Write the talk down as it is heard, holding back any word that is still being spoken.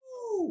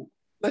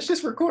let's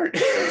just record.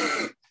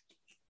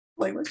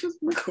 Like, let's just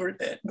record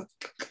that.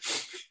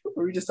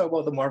 Or we just talk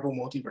about the Marvel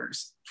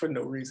multiverse for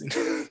no reason.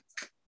 Do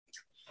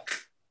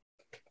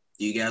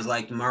you guys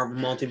like the Marvel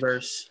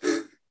multiverse?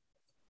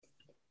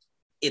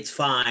 It's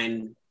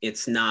fine.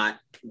 It's not.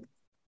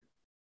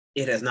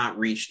 It has not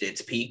reached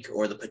its peak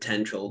or the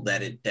potential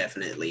that it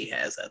definitely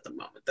has at the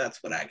moment.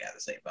 That's what I got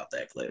to say about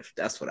that, Cliff.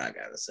 That's what I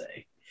got to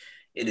say.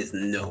 It is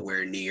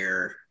nowhere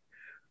near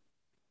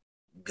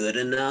good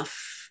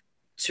enough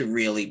to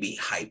really be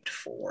hyped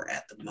for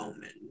at the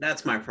moment.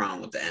 That's my problem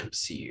with the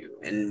MCU.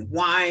 And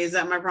why is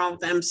that my problem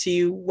with the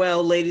MCU?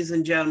 Well, ladies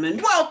and gentlemen,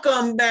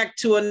 welcome back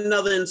to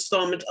another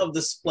installment of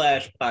the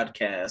Splash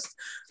Podcast.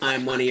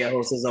 I'm one of your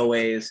hosts as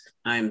always.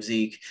 I'm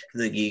Zeke,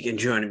 the Geek, and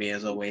joining me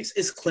as always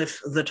is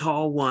Cliff, the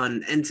Tall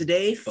One. And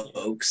today,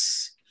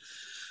 folks,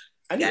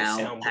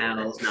 gal,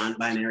 pals,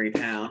 non-binary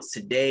pals,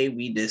 today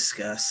we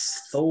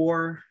discuss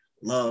Thor,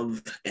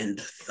 Love, and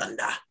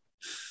Thunder.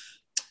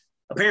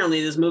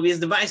 Apparently, this movie is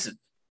divisive.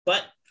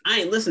 But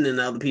I ain't listening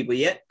to other people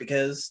yet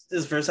because this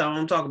is the first time I'm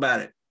going to talk about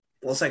it.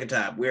 Well, second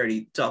time. We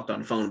already talked on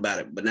the phone about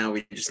it, but now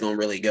we're just going to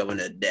really go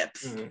into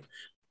depth.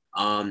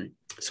 Mm-hmm.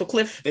 So,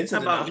 Cliff,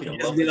 how about you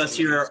just give us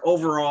your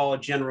overall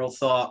general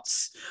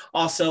thoughts?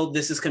 Also,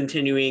 this is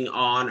continuing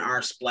on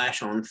our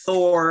Splash on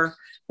Thor,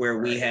 where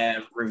we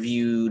have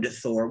reviewed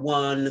Thor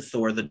 1,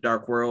 Thor the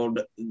Dark World,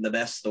 the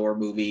best Thor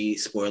movie,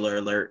 spoiler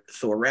alert,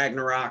 Thor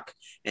Ragnarok,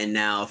 and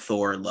now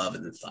Thor Love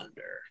and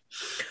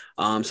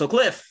Thunder. So,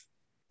 Cliff,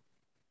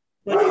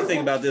 what do you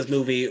think about this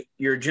movie?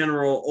 Your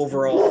general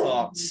overall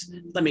thoughts.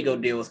 Let me go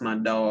deal with my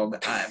dog.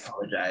 I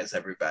apologize,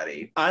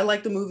 everybody. I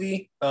like the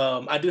movie.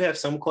 I do have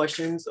some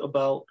questions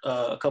about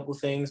a couple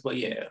things, but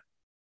yeah,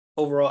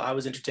 overall, I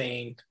was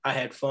entertained. I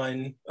had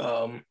fun.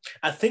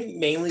 I think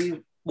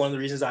mainly one of the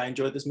reasons I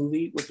enjoyed this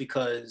movie was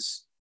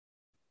because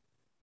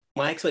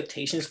my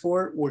expectations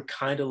for it were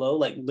kind of low.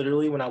 Like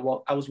literally, when I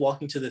was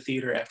walking to the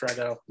theater after I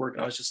got off work,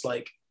 and I was just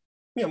like,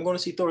 "Yeah, I'm going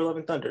to see Thor: Love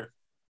and Thunder.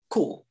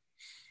 Cool."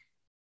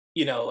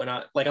 You know, and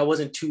I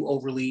wasn't too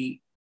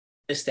overly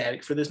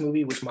ecstatic for this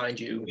movie, which, mind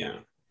you,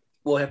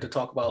 we'll have to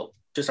talk about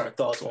just our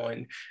thoughts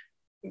on.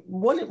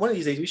 One of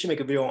these days, we should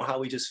make a video on how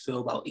we just feel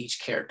about each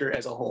character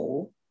as a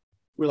whole.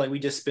 We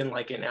just spend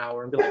like an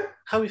hour and be like,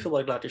 how do we feel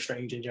like Doctor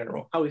Strange in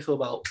general? How do we feel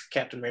about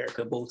Captain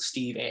America, both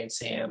Steve and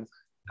Sam?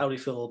 How do we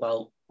feel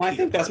about I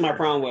think that's my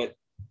problem with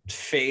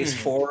Phase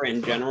 4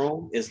 in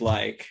general is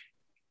like,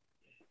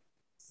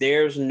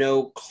 there's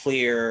no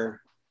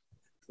clear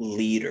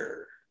leader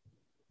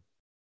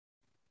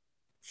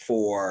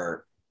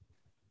for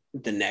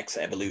the next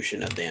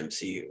evolution of the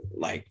MCU.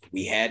 Like,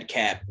 we had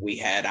Cap, we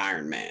had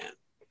Iron Man.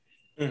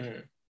 Mm-hmm.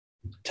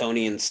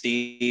 Tony and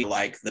Steve,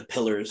 like the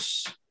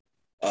pillars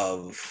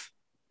of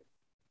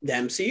the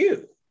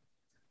MCU.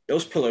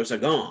 Those pillars are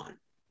gone.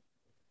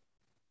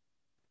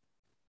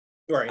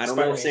 Right. I don't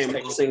know if Sam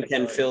Wilson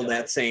can fill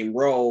that same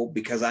role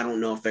because I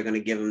don't know if they're going to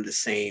give him the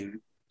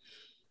same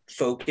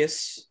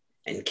focus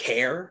and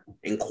care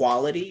and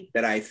quality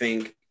that I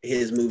think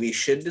his movie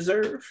should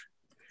deserve.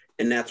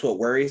 And that's what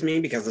worries me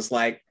because it's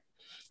like,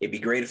 it'd be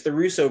great if the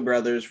Russo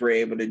brothers were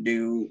able to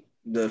do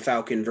the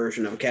Falcon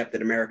version of a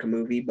Captain America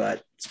movie,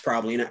 but it's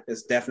probably not.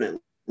 It's definitely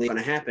going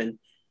to happen.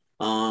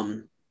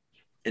 And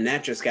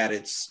that just got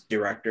its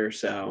director.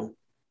 So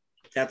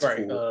that's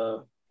right.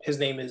 Cool. His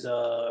name is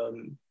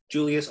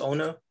Julius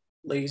Ona,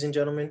 ladies and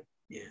gentlemen.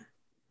 Yeah.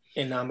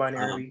 And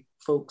non-binary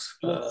folks.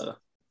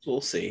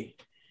 We'll see.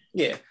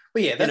 Yeah.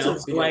 But yeah,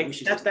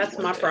 that's that's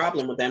my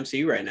problem with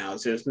MCU right now.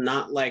 Is there's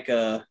not like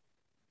a,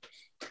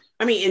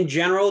 I mean, in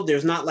general,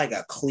 there's not like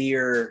a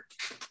clear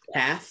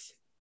path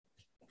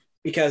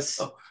because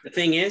the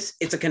thing is,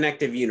 it's a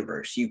connective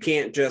universe. You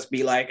can't just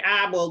be like,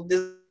 well,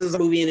 this is a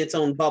movie in its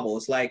own bubble.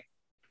 It's like,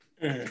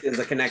 there's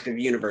a connective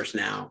universe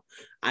now.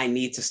 I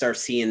need to start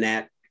seeing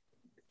that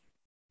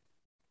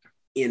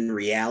in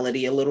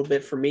reality a little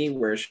bit for me,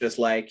 where it's just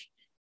like,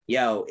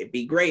 yo, it'd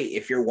be great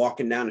if you're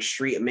walking down the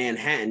street of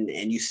Manhattan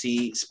and you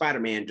see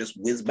Spider-Man just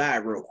whiz by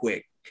real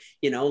quick.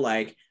 You know,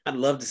 like, I'd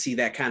love to see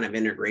that kind of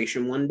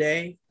integration one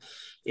day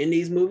in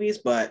these movies,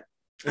 but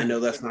I know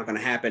that's not going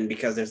to happen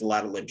because there's a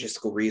lot of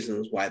logistical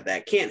reasons why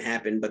that can't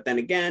happen. But then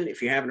again,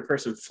 if you're having a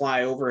person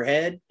fly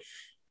overhead,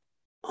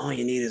 all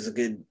you need is a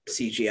good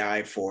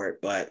CGI for it.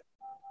 But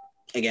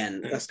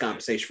again, that's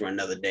conversation for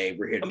another day.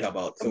 We're here to talk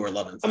about Thor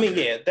Love and Thunder. I mean,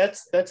 yeah,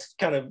 that's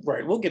kind of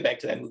right. We'll get back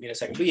to that movie in a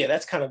second. But yeah,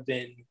 that's kind of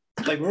been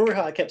like, remember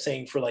how I kept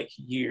saying for like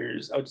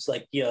years, I was just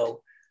like,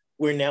 yo,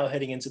 we're now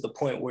heading into the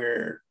point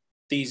where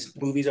these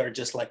movies are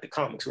just like the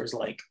comics, where it's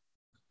like,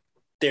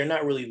 they're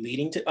not really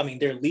leading to, I mean,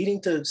 they're leading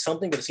to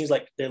something, but it seems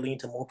like they're leading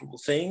to multiple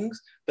things.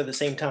 But at the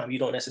same time, you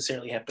don't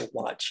necessarily have to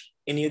watch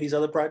any of these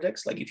other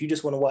projects. Like, if you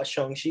just want to watch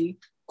Shang-Chi,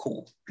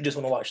 cool. If you just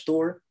want to watch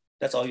Thor,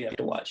 that's all you have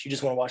to watch. You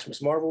just want to watch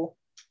Ms. Marvel,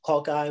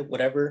 Hawkeye,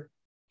 whatever,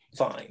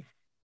 fine.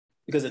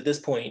 Because at this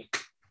point,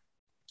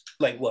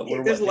 like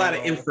there's a lot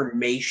of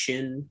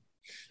information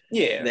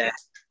that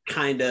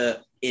kind of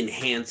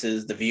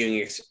enhances the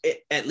viewing,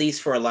 at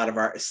least for a lot of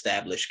our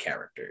established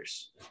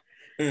characters.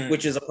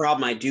 Which is a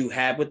problem I do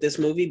have with this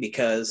movie,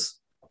 because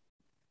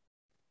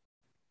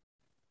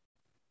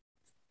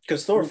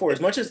Because Thor 4,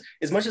 as much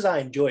as I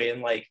enjoy it,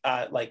 and like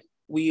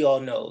we all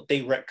know,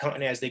 they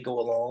retcon as they go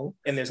along,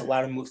 and there's a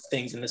lot of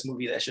things in this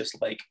movie that's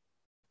just like,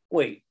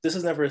 wait, this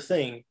is never a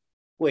thing.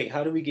 Wait,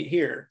 how did we get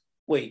here?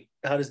 Wait,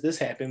 how does this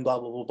happen? Blah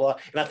blah blah blah.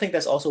 And I think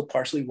that's also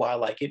partially why I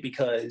like it,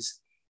 because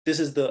I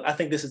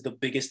think this is the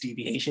biggest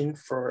deviation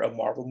for a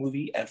Marvel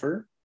movie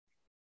ever.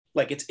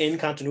 Like, it's in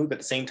continuity, but at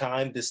the same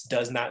time, this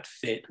does not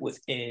fit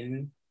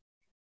within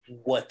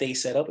what they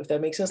set up, if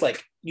that makes sense.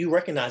 Like, you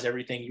recognize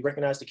everything, you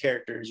recognize the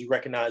characters, you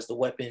recognize the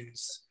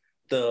weapons,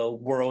 the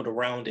world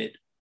around it,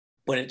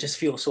 but it just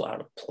feels so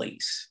out of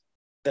place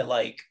that,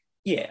 like,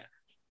 yeah,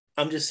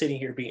 I'm just sitting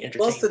here being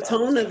entertained. Well, it's the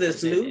tone of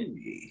this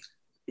movie.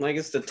 Like,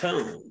 it's the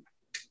tone.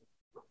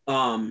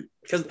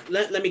 Because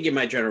let me give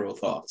my general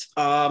thoughts.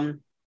 And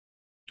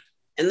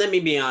let me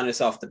be honest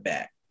off the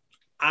bat.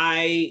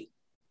 I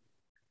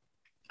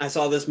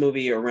saw this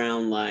movie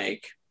around,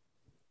 like,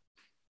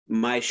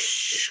 my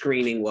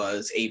screening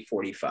was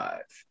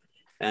 8:45,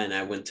 and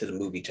I went to the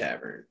movie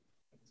tavern.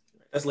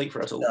 That's late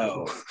for us old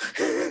people.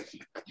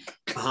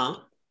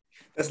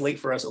 That's late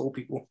for us old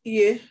people.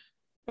 Yeah,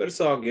 but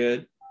it's all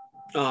good.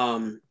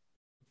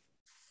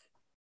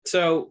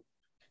 So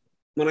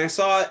when I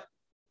saw it,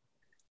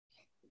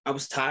 I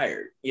was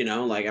tired,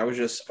 like, I was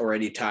just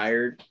already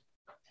tired.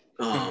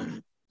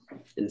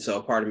 And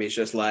so part of me is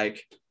just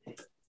like,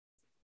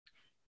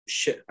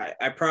 shit,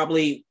 I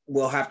probably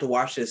will have to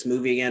watch this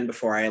movie again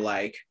before I,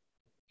 like,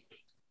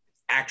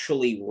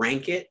 actually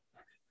rank it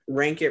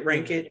in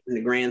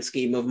the grand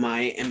scheme of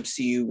my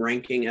MCU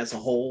ranking as a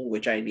whole,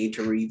 which I need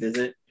to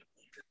revisit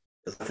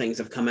because things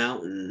have come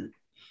out and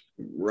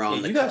we're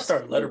on you gotta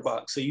start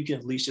Letterboxd so you can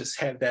at least just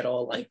have that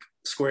all, like,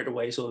 squared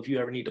away. So if you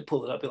ever need to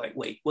pull it up, you're like,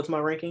 wait, what's my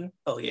ranking?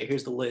 Oh yeah,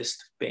 here's the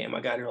list. Bam,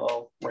 I got it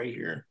all right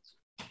here.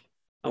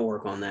 I'll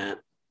work on that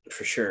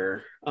for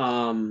sure.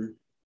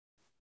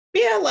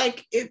 Yeah,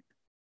 like,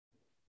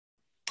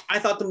 I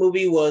thought the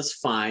movie was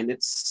fine.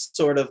 It's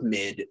sort of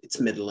it's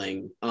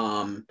middling.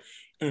 And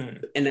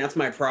that's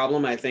my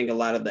problem. I think a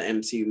lot of the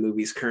MCU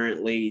movies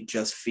currently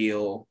just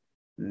feel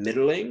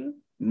middling.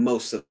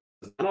 Most of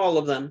them, not all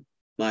of them.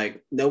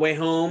 Like, No Way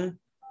Home,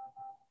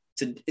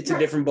 it's a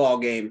different ball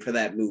game for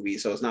that movie,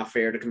 so it's not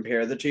fair to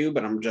compare the two,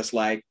 but I'm just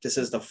like, this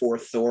is the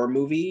fourth Thor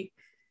movie.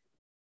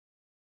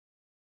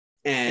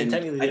 And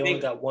technically they only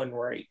got one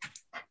right.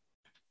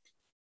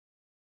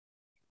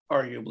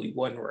 Arguably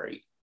one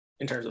right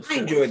in terms of Thor. I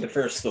enjoyed the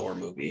first Thor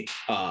movie.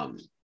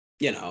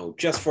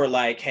 Just for,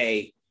 like,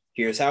 hey,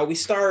 here's how we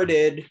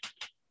started.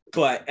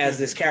 But as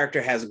this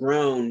character has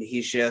grown,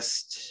 he's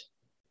just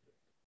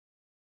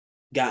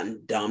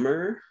gotten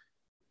dumber.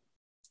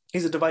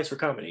 He's a device for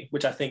comedy,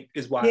 which I think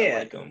is why I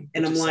like him.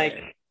 And I'm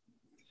like,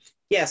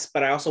 yes,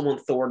 but I also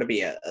want Thor to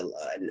be an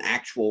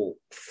actual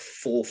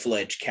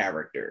full-fledged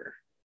character.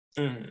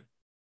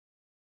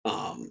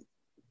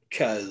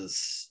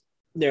 Because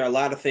there are a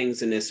lot of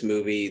things in this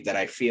movie that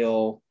I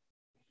feel,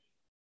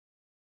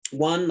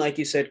 one, like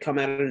you said, come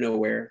out of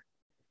nowhere.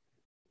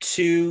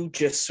 Two,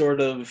 just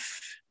sort of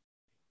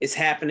is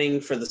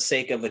happening for the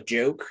sake of a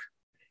joke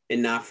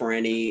and not for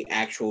any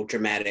actual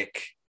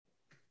dramatic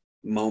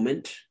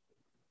moment.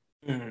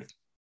 And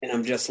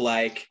I'm just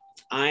like,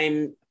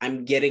 I'm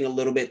getting a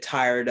little bit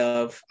tired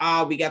of,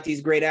 we got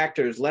these great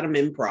actors, let them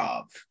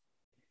improv.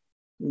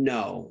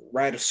 No,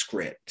 write a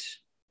script.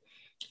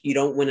 You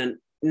don't win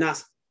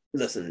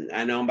listen,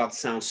 I know I'm about to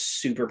sound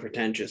super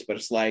pretentious, but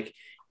it's like,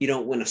 you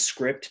don't win a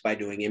script by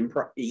doing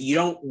improv. You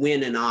don't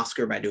win an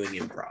Oscar by doing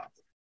improv,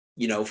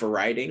 for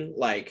writing,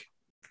 like,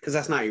 because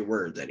that's not your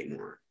words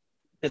anymore.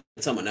 It's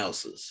someone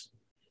else's,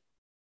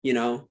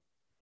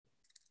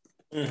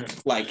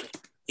 Like,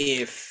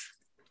 if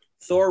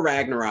Thor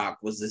Ragnarok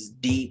was this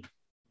deep,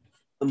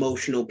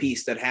 emotional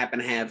piece that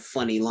happened to have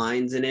funny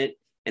lines in it,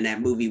 and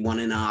that movie won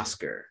an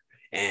Oscar,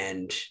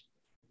 and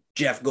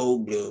Jeff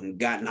Goldblum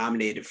got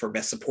nominated for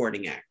Best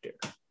Supporting Actor.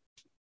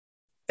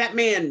 That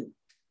man,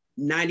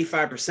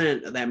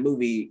 95% of that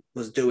movie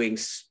was doing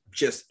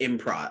just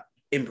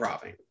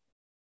improving.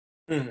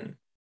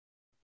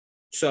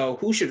 So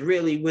who should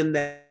really win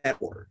that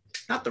award?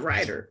 Not the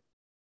writer.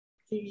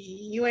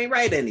 You ain't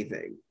write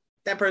anything.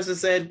 That person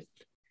said,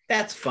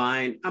 that's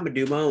fine. I'm going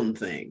to do my own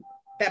thing.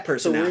 That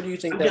person. So where do you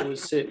think that would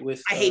sit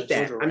with I hate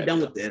that. Jojo I'm Rabbit?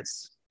 done with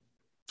this.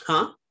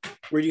 Huh?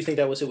 Where do you think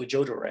that would sit with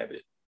Jojo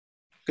Rabbit?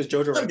 Because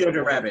Jojo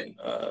Rabbit.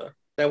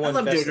 I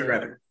love Jojo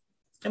Rabbit.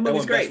 That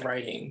movie's great. Best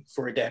writing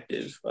for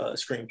adaptive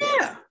screenplay.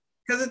 Yeah,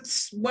 because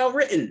it's well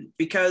written.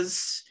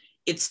 Because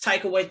it's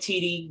Taika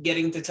Waititi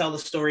getting to tell the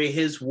story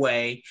his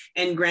way.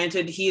 And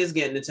granted, he is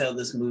getting to tell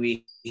this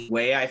movie his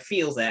way. I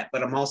feel that,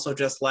 but I'm also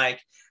just like,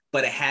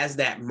 but it has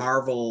that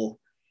Marvel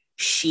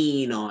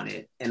sheen on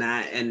it, and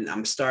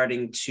I'm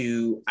starting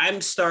to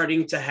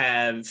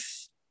have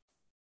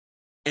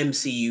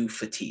MCU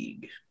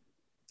fatigue.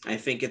 I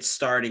think it's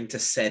starting to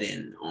set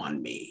in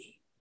on me,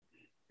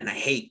 and I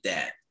hate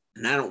that,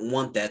 and I don't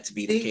want that to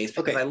be the case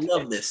because I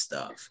love this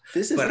stuff.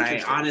 But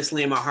I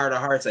honestly, in my heart of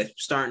hearts, I'm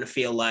starting to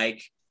feel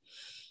like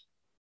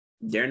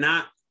they're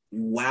not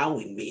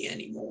wowing me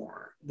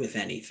anymore with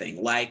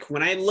anything. Like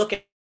when I look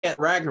at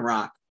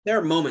Ragnarok, there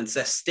are moments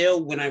that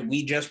still, when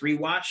we just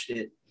rewatched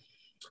it,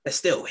 that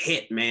still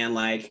hit, man.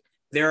 Like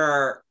there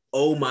are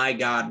oh my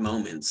god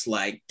moments,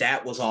 like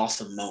that was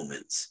awesome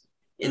moments.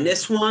 In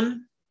this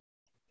one,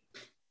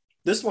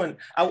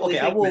 I will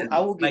give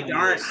like you there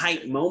aren't this.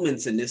 hype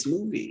moments in this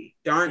movie.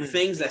 There aren't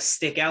things that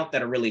stick out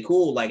that are really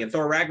cool. Like in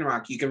Thor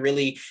Ragnarok, you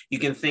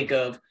can think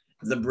of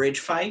the bridge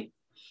fight.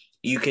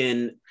 You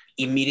can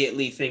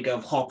immediately think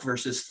of Hulk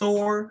versus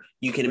Thor.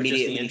 You can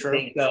immediately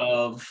think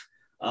of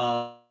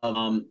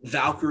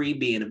Valkyrie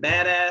being a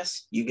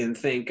badass. You can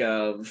think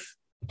of,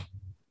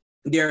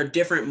 there are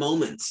different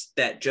moments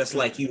that just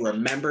like you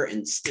remember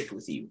and stick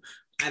with you.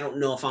 I don't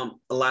know if a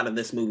lot of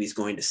this movie is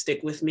going to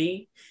stick with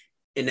me.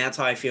 And that's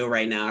how I feel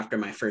right now after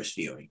my first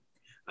viewing.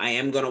 I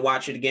am going to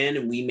watch it again,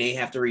 and we may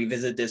have to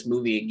revisit this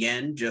movie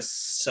again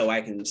just so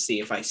I can see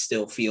if I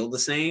still feel the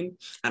same.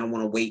 I don't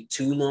want to wait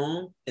too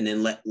long and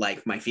then let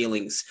like my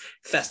feelings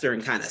fester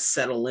and kind of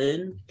settle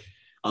in.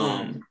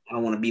 I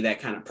don't want to be that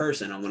kind of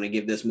person. I want to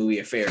give this movie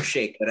a fair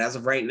shake. But as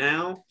of right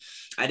now,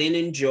 I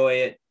didn't enjoy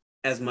it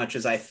as much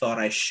as I thought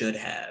I should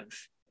have.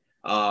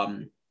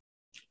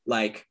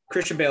 Like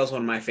Christian Bale is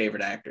one of my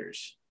favorite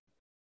actors.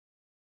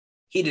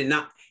 He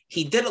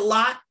did a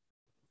lot,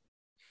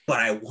 but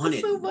I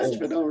wanted so much more.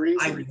 For no reason.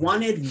 I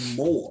wanted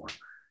more.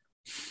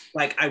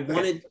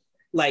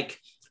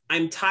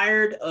 I'm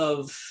tired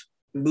of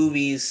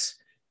movies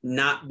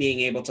not being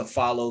able to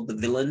follow the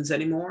villains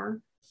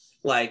anymore.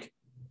 Like,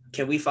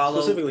 can we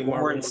follow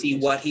more and see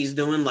what he's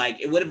doing?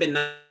 Like, it would have been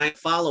nice to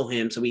follow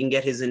him so we can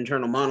get his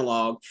internal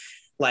monologue.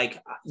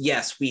 Like,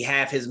 yes, we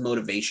have his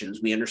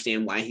motivations. We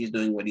understand why he's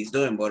doing what he's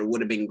doing, but it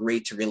would have been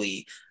great to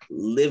really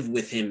live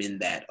with him in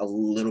that a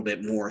little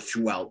bit more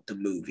throughout the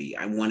movie.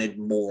 I wanted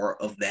more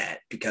of that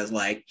because,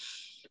 like,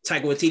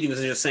 Taika Waititi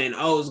was just saying,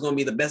 oh, it's going to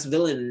be the best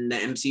villain the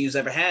MCU's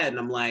ever had. And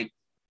I'm like...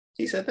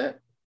 He said that?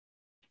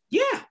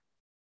 Yeah.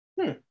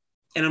 And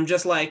I'm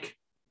just like,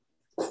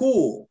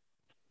 cool.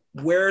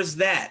 Where's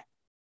that?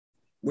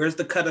 Where's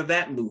the cut of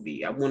that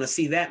movie? I want to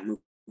see that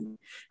movie.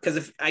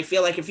 Because I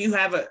feel like if you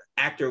have an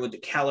actor with the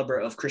caliber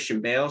of Christian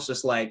Bale, it's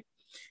just like,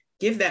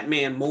 give that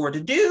man more to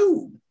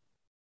do.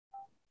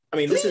 I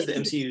mean, this is the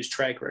MCU's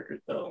track record,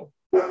 though.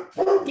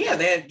 Yeah,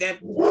 they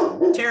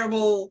have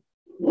terrible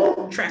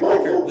track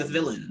record with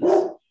villains.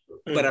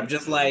 But I'm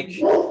just like,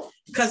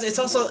 because it's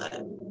also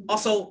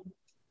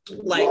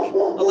like a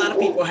lot of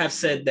people have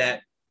said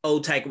that, oh,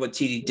 Taika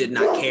Waititi did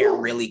not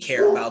really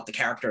care about the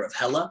character of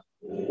Hela.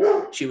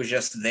 She was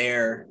just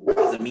there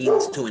as a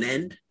means to an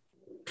end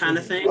kind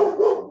of thing.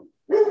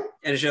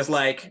 And it's just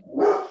like,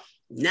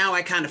 now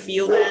I kind of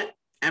feel that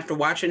after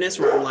watching this,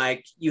 where I'm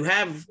like, you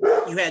had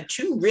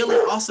two really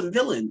awesome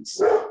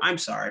villains. I'm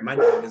sorry, my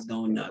dog is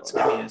going nuts.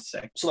 Give me a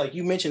sec. So like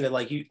you mentioned that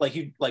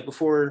like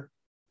before,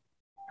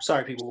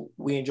 sorry people,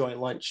 we enjoying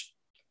lunch,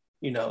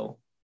 you know,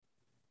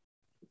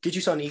 get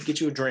you something to eat,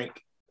 get you a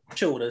drink,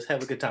 chill with us,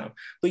 have a good time.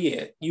 But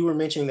yeah, you were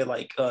mentioning that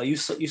like you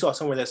saw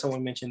somewhere that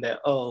someone mentioned that,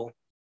 oh,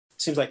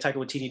 seems like Taika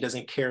Waititi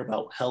doesn't care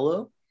about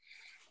Hela.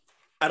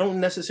 I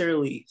don't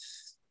necessarily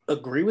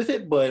agree with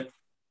it, but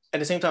at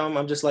the same time,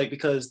 I'm just like,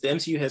 because the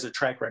MCU has a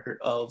track record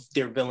of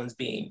their villains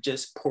being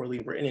just poorly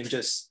written and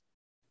just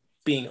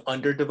being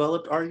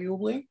underdeveloped,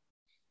 arguably.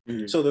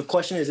 So the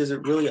question is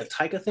it really a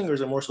Taika thing, or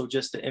is it more so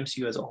just the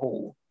MCU as a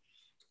whole?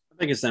 I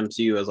think it's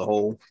MCU as a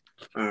whole.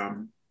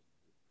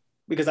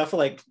 Because I feel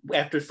like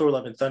after Thor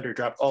Love and Thunder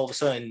dropped, all of a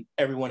sudden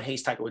everyone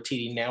hates Taika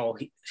Waititi. Now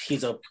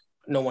he's a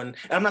no one.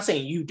 I'm not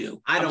saying you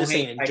do. I don't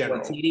hate Taika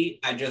Waititi.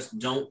 I just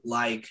don't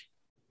like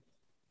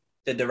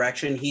the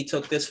direction he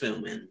took this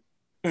film in.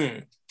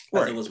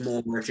 Right. It was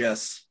more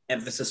just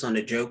emphasis on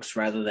the jokes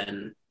rather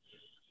than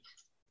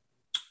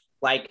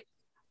like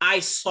I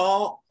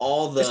saw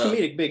all the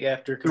comedic big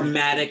after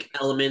dramatic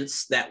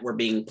elements that were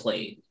being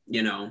played,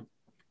 you know,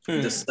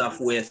 the stuff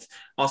with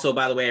also,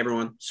 by the way,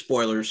 everyone,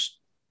 spoilers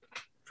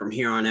from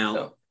here on out.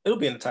 No, it'll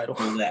be in the title.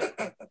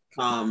 That.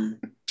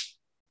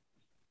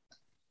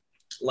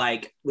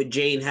 Like with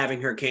Jane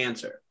having her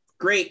cancer.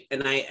 Great.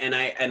 And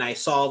I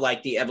saw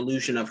like the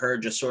evolution of her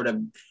just sort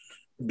of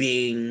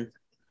being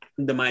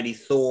the mighty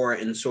Thor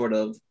and sort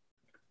of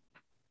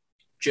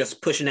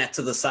just pushing that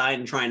to the side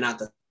and trying not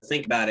to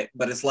think about it.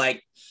 But it's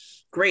like,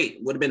 great.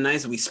 Would have been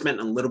nice if we spent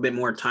a little bit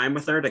more time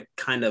with her to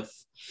kind of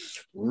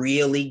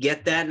really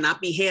get that,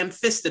 not be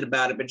ham-fisted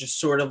about it, but just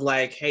sort of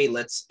like, hey,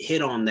 let's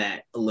hit on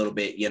that a little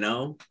bit, you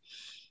know?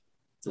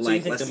 So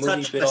like, let's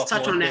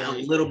touch on that a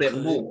little bit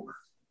more.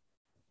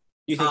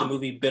 You think the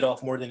movie bit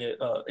off more than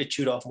it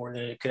chewed off more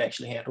than it could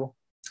actually handle?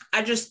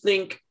 I just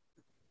think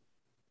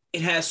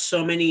it has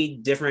so many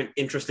different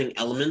interesting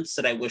elements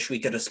that I wish we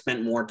could have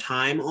spent more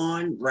time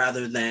on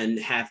rather than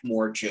have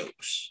more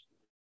jokes.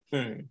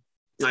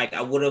 Like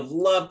I would have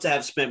loved to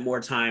have spent more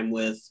time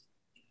with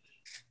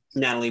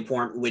Natalie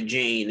Portman, with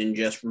Jane, and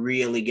just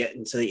really get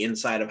into the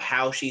inside of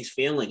how she's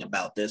feeling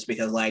about this,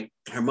 because like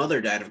her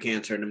mother died of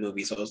cancer in the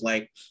movie. So it was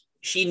like,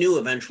 she knew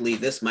eventually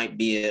this might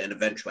be an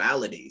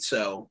eventuality.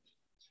 So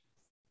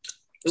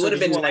It would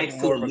have been nice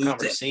like more of a lose it.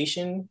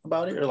 conversation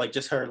about it, or like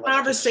just her like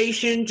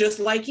Conversation, just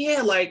like,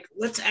 yeah, like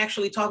let's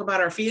actually talk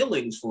about our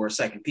feelings for a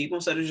second, people,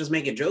 instead of just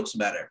making jokes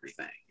about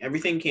everything.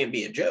 Everything can't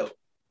be a joke.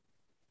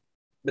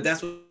 But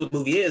that's what the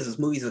movie is. This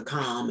movie's a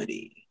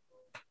comedy.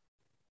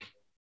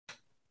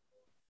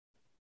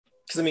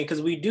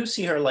 Because we do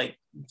see her like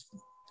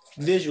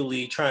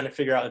visually trying to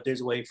figure out if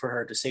there's a way for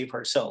her to save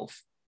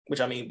herself, which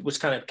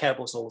kind of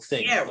catapults the whole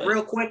thing. Yeah, but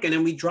real quick, and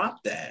then we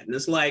drop that, and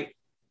it's like,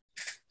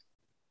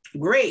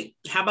 great.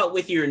 How about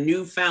with your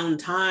newfound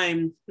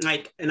time?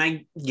 Like, and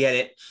I get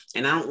it,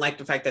 and I don't like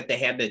the fact that they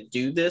had to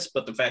do this,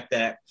 but the fact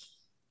that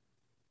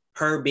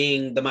her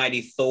being the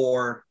mighty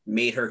Thor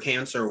made her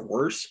cancer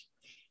worse.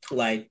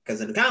 Like,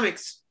 because in the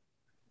comics,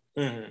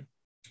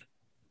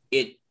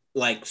 it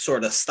like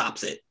sort of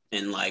stops it,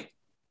 and like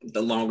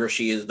the longer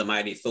she is the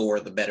mighty Thor,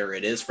 the better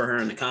it is for her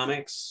in the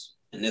comics.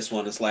 And this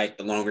one is like,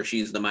 the longer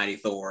she's the mighty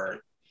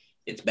Thor,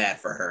 it's bad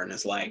for her. And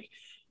it's like,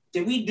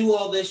 did we do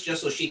all this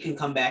just so she can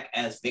come back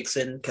as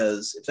Vixen?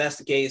 Because if that's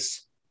the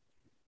case,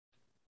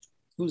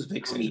 who's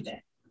Vixen? I need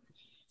that.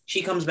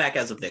 She comes back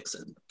as a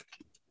Vixen.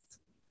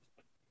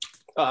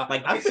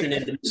 Like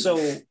Vixen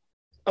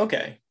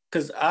okay.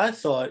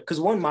 Because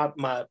one of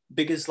my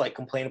biggest like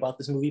complaint about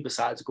this movie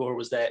besides gore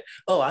was that,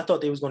 I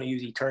thought they was going to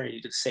use Eternity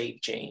to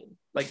save Jane.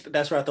 Like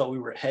that's where I thought we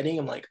were heading.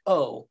 I'm like,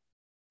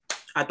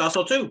 I thought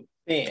so too.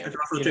 Damn, I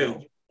thought so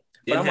too.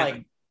 But I'm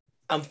like,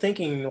 I'm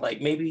thinking like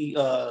maybe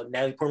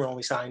Natalie Portman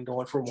only signed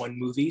on for one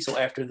movie, so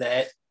after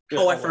that.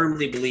 I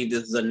firmly believe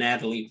this is a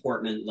Natalie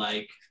Portman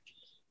like.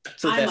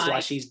 So that's why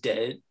she's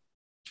dead.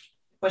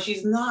 But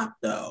she's not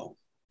though.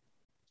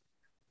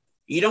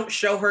 You don't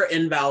show her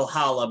in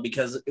Valhalla,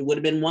 because it would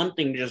have been one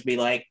thing to just be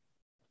like,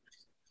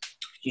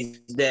 she's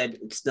dead,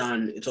 it's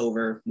done, it's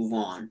over, move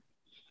on.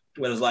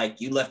 But it was like,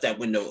 you left that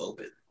window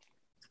open.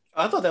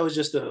 I thought that was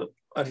just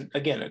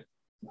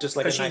just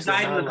like a she's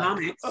died in the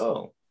comics.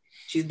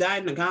 She's died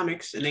in the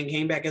comics and then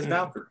came back as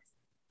Valkyrie.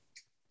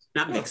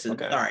 Not Vixen.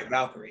 Okay. Sorry,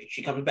 Valkyrie.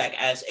 She comes back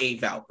as a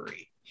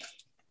Valkyrie.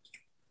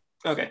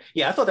 Okay.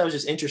 Yeah, I thought that was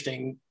just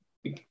interesting.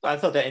 I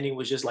thought that ending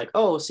was just like,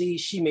 see,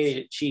 she made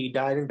it. She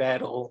died in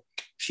battle.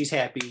 She's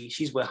happy.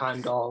 She's with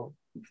Heimdall.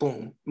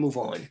 Boom. Move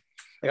on.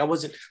 Like I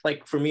wasn't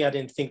like, for me, I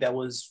didn't think that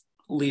was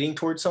leading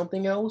towards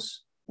something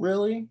else,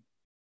 really.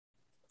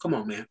 Come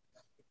on, man.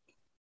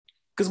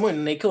 Because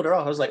when they killed her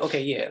off, I was like,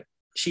 okay, yeah,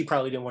 she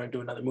probably didn't want to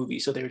do another movie.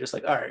 So they were just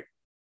like, all right,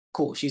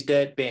 cool. She's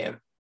dead. Bam.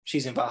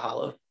 She's in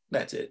Valhalla.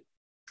 That's it.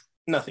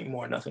 Nothing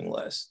more, nothing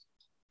less.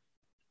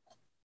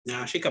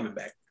 Nah, she coming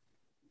back.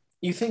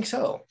 You think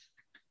so?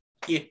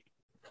 Yeah.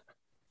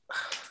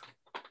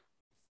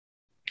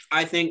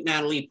 I think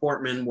Natalie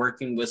Portman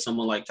working with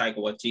someone like Taika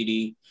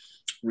Waititi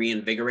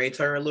reinvigorates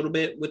her a little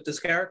bit with this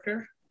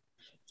character.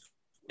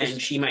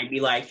 And she might be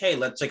like, hey,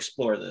 let's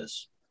explore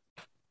this.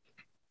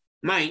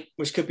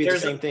 Which could be the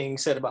same thing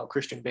said about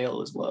Christian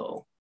Bale as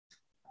well.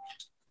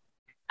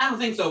 I don't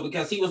think so,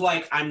 because he was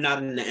like, I'm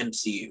not in the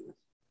MCU.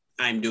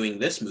 I'm doing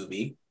this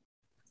movie,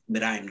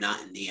 but I'm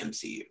not in the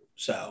MCU.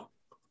 So,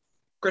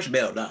 Christian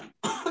Bale done.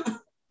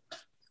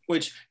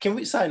 Which,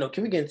 side note,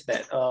 can we get into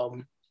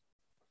that?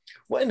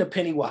 What in the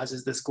Pennywise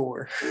is this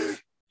gore?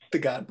 The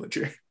God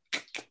Butcher.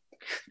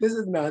 This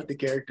is not the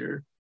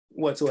character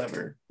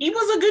whatsoever. He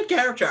was a good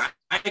character.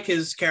 I like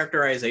his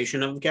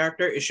characterization of the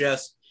character. It's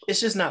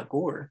just not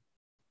gore,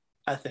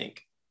 I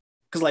think.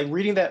 Because like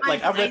reading that,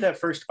 like I read that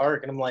first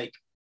arc and I'm like,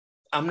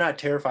 I'm not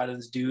terrified of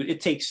this dude.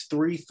 It takes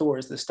 3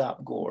 Thors to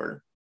stop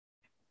gore.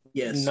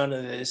 Yes. None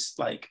of this,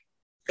 like.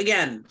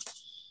 Again,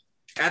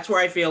 that's where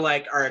I feel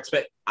like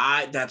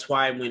that's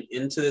why I went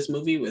into this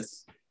movie with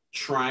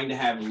trying to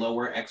have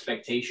lower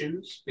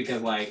expectations,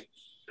 because like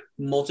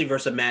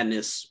Multiverse of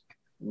Madness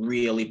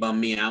really bummed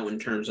me out in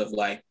terms of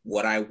like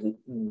what I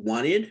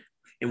wanted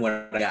and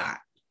what I got.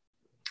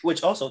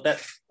 Which also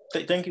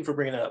thank you for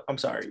bringing it up. I'm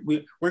sorry,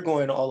 we're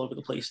going all over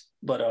the place,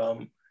 but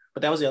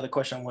that was the other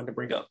question I wanted to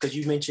bring up, because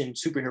you mentioned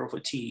superhero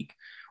fatigue.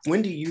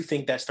 When do you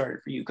think that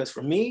started for you? Because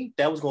for me,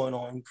 that was going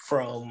on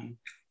from,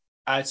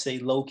 I'd say,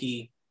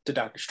 Loki to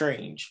Doctor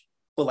Strange.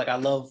 But like I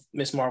love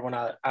Miss Marvel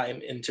and I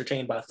am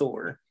entertained by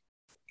Thor.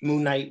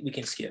 Moon Knight we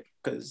can skip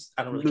because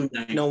I don't really.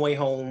 No Way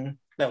Home,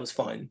 that was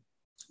fun.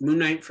 Moon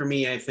Knight for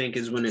me, I think,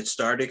 is when it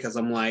started, because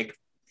I'm like,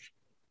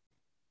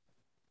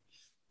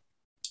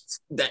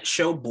 that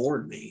show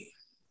bored me.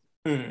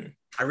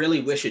 I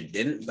really wish it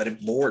didn't, but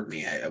it bored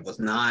me. I was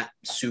not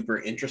super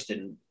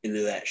interested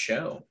into that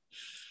show.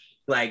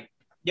 Like,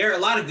 there are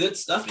a lot of good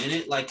stuff in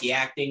it, like the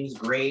acting's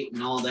great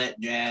and all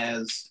that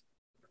jazz,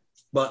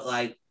 but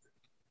like.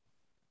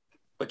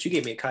 But you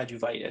gave me a kaiju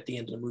fight at the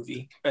end of the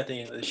movie, at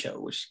the end of the show,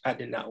 which I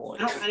did not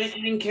want. I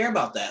didn't care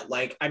about that.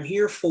 Like, I'm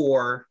here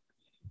for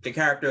the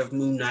character of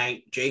Moon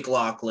Knight, Jake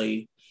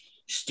Lockley,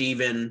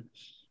 Steven,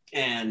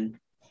 and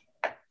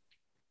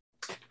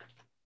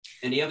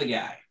the other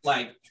guy,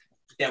 like,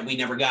 that we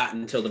never got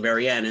until the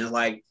very end. And it's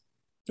like,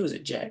 who was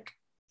it, Jack?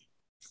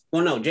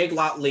 Well, no, Jake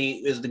Lockley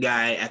is the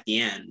guy at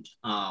the end.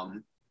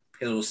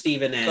 It was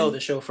Steven and the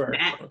chauffeur.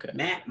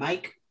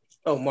 Mike.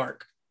 Oh,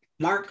 Mark.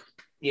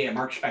 Yeah,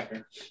 Mark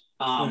Spector.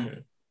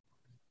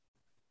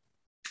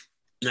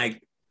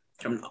 Like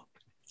from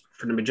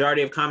the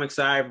majority of comics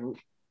I've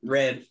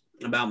read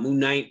about Moon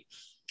Knight,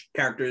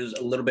 characters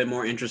a little bit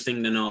more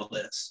interesting than all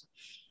this.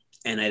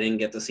 And I didn't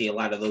get to see a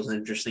lot of those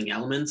interesting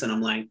elements. And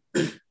I'm like,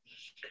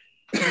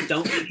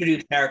 don't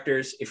introduce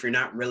characters if you're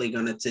not really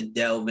going to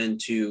delve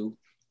into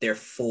their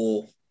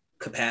full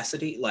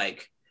capacity.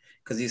 Like,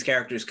 because these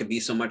characters could be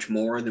so much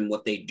more than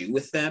what they do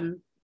with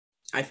them,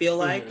 I feel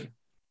like. Mm-hmm.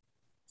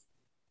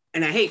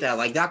 And I hate that.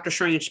 Like, Doctor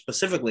Strange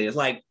specifically is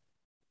like,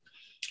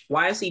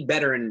 why is he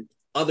better in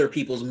other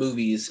people's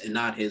movies and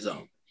not his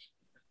own?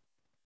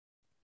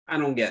 I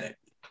don't get it.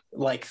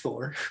 Like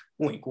Thor.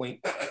 Wink,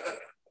 wink.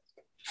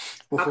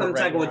 How come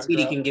Taika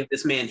Waititi can give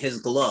this man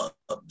his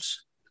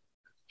gloves,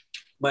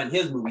 but in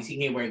his movies he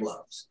can't wear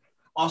gloves?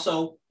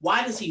 Also,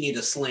 why does he need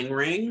a sling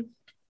ring?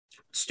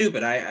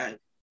 Stupid. I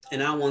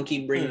don't want to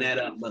keep bringing that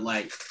up, but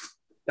like,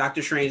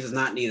 Doctor Strange does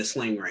not need a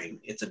sling ring.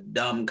 It's a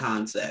dumb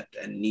concept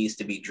and needs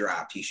to be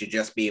dropped. He should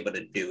just be able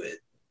to do it.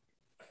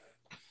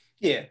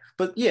 Yeah,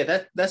 but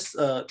yeah, that's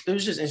it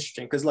was just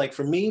interesting because like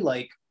for me,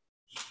 like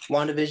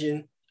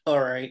WandaVision, all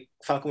right,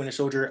 Falcon Winter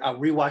Soldier, I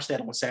rewatched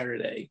that on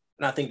Saturday,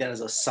 and I think that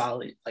is a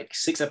solid like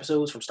 6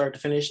 episodes from start to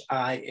finish.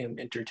 I am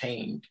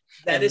entertained.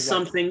 That is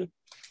something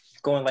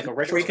going like a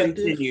retrospective.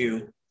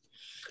 Continue.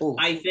 Ooh.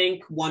 I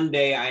think one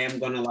day I am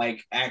gonna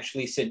like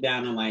actually sit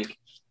down and like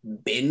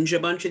binge a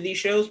bunch of these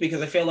shows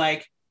because I feel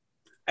like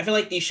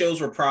these shows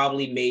were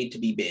probably made to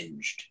be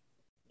binged,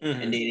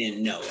 and they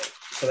didn't know it.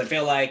 Because I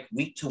feel like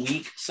week to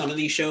week, some of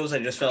these shows, I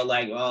just felt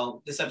like,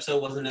 well, this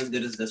episode wasn't as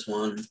good as this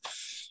one,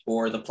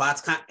 or the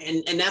plot's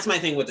and that's my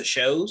thing with the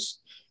shows.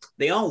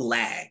 They all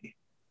lag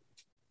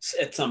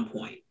at some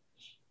point.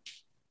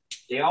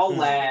 They all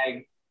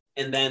lag,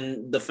 and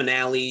then the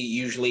finale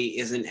usually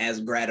isn't as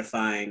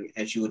gratifying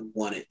as you would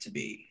want it to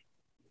be.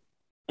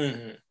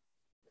 And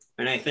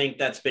I think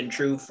that's been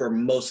true for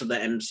most of the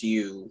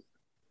MCU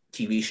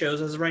TV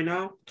shows as of right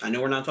now. I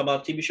know we're not talking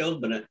about TV shows,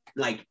 but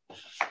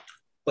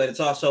but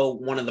it's also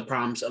one of the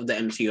problems of the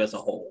MCU as a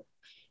whole.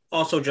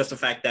 Also, just the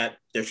fact that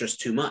there's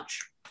just too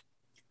much.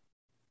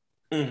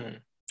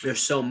 There's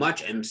so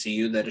much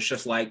MCU that it's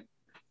just like,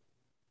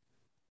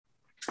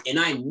 and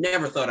I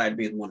never thought I'd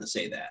be the one to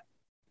say that.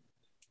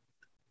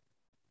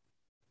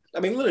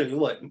 I mean,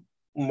 literally,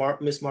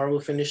 what Miss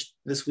Marvel finished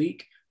this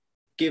week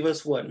gave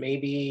us what,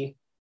 maybe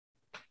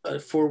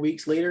 4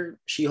 weeks later,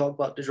 She-Hulk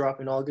about to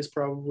drop in August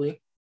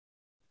probably.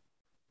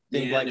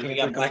 Then Black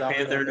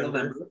Panther in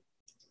November.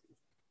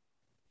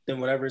 Then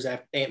whatever's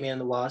after Ant-Man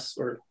and the Wasp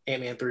or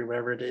Ant-Man 3,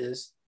 whatever it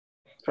is,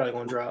 it's probably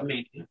going to drop.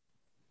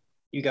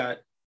 You got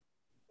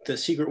the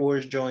Secret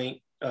Wars joint,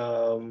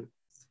 Armor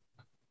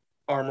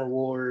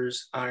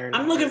Wars, Iron.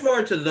 I'm looking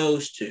forward to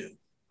those two.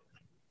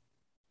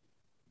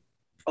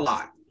 A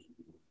lot.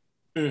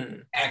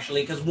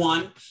 Actually, because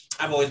one,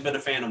 I've always been a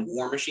fan of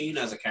War Machine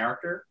as a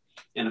character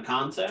and a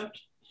concept.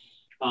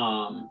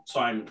 So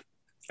I'm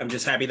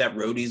just happy that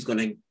Rhodey's going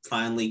to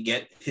finally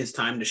get his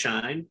time to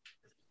shine.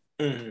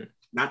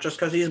 Not just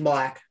because he's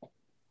black,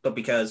 but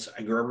because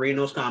I grew up reading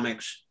those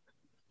comics,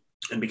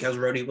 and because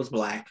Rhodey was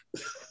black,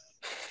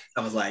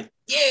 I was like,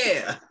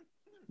 yeah,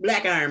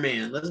 Black Iron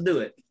Man, let's do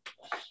it.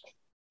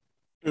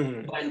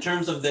 But in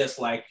terms of this,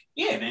 like,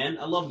 yeah, man,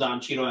 I love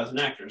Don Cheadle as an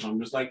actor, so I'm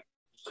just like,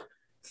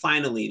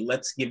 finally,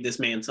 let's give this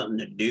man something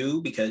to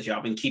do, because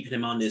y'all been keeping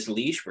him on this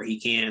leash where he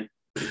can't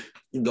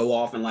go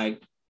off and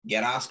like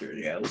get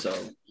Oscars, yo. So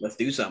let's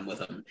do something with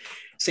him.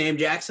 Sam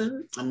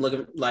Jackson, I'm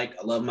looking like,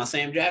 I love my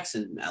Sam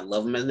Jackson. I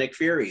love him as Nick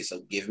Fury.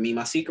 So give me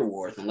my Secret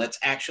Wars and let's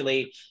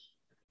actually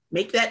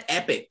make that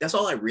epic. That's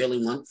all I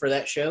really want for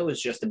that show,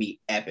 is just to be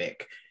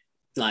epic.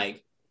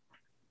 Like,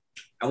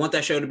 I want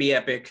that show to be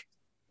epic.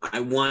 I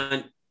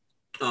want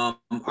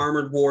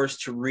Armored Wars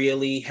to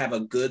really have a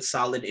good,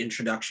 solid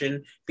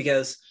introduction,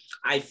 because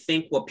I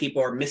think what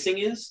people are missing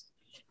is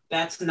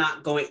that's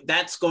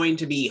going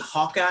to be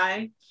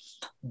Hawkeye,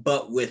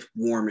 but with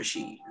War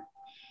Machine,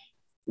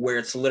 where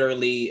it's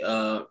literally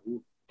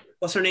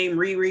what's her name,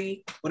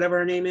 Riri, whatever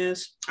her name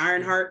is,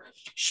 Ironheart.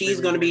 She's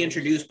going to be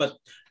introduced, but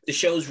the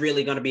show's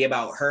really going to be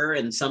about her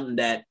and something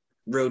that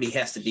Rhodey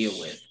has to deal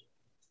with.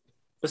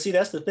 But see,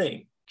 that's the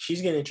thing.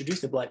 She's getting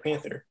introduced to Black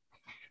Panther,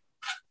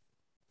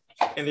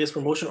 and this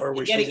promotion or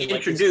where she's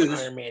introduced, like,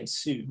 Iron Man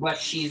suit. But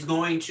she's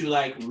going to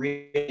like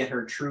really get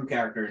her true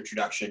character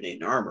introduction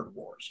in Armored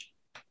Wars.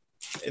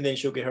 And then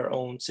she'll get her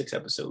own 6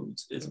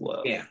 episodes as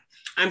well. Yeah.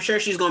 I'm sure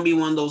she's going to be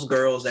one of those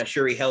girls that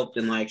Shuri helped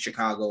in like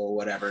Chicago or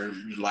whatever.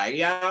 Like,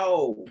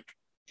 yo.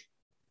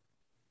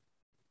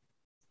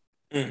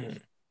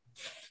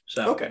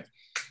 So. Okay.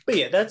 But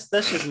yeah, that's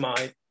just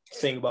my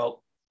thing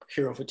about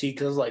hero fatigue.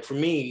 Because like for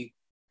me,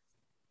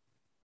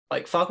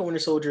 like Falcon Winter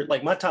Soldier,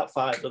 like my top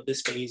 5 of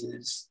this phase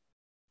is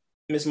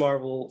Miss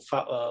Marvel,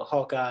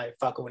 Hawkeye,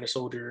 Falcon Winter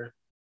Soldier,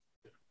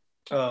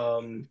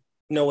 No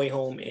Way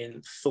Home,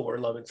 and Thor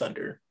Love and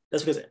Thunder.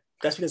 That's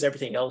because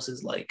everything else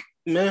is like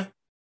meh.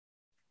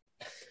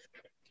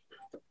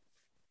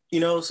 You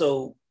know,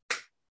 so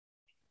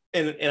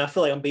and I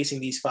feel like I'm basing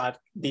these top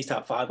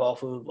 5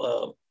 off of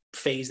a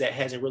phase that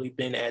hasn't really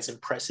been as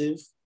impressive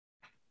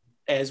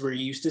as we're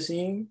used to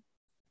seeing.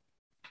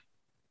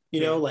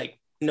 You know, like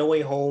No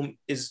Way Home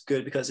is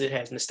good because it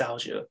has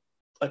nostalgia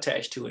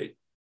attached to it.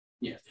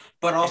 Yeah,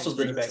 but also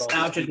the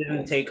nostalgia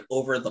didn't take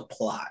over the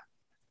plot.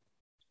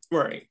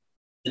 Right.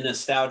 The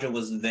nostalgia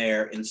was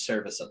there in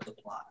service of the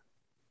plot.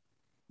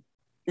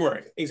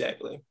 Right,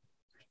 exactly.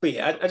 But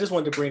yeah, I just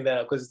wanted to bring that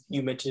up because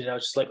you mentioned it. I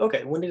was just like,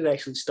 okay, when did it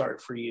actually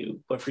start for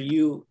you? But for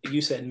you,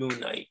 you said Moon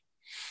Knight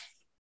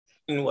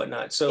and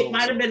whatnot. So it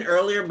might have been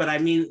earlier, but I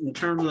mean, in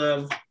terms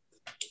of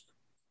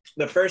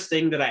the first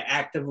thing that I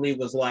actively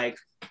was like,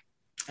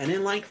 I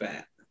didn't like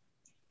that,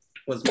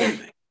 was Moon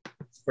Knight,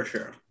 for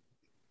sure.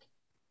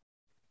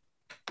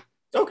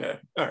 Okay,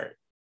 all right.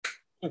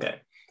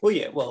 Okay. Well,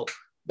 yeah, well,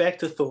 back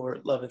to Thor,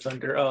 Love and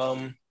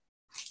Thunder.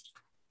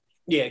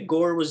 Yeah,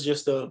 Gore was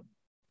just a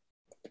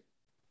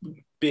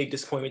big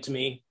disappointment to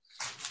me.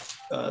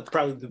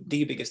 Probably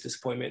the biggest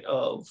disappointment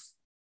of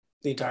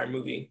the entire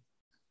movie.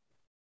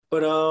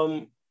 But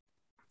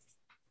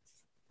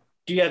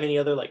do you have any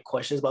other like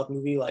questions about the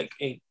movie, like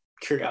any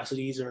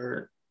curiosities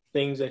or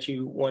things that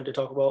you wanted to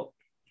talk about?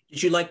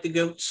 Did you like the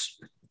goats?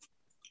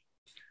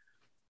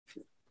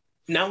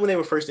 Not when they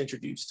were first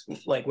introduced.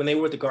 Like when they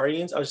were with the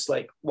Guardians, I was just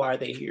like, why are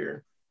they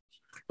here?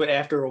 But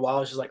after a while, I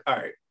was just like, all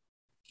right,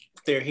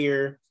 they're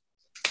here.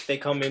 They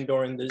come in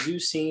during the zoo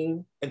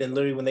scene, and then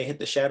literally when they hit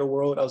the shadow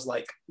world, I was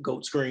like,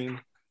 goat scream.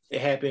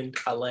 It happened.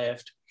 I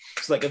laughed.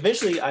 So like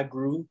eventually I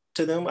grew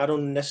to them. I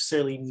don't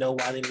necessarily know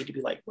why they need to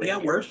be like. They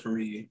got worse for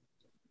me.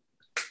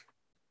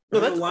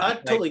 No, I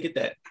totally get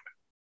that.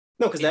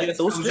 No, because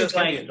those screams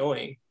can be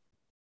annoying.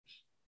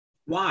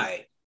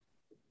 Why?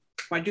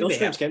 Why do those they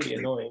screams can be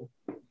annoying?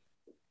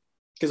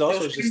 Because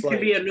also it's just like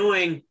can be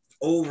annoying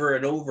over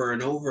and over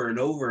and over and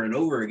over and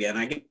over again.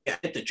 I get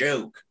the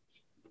joke.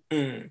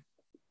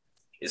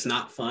 It's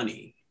not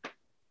funny.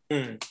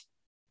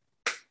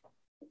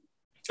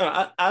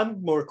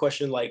 I'm more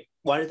questioning like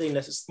why did they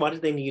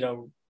need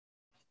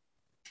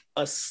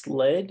a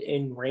sled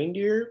and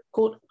reindeer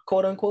quote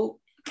unquote?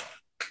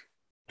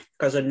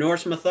 Because in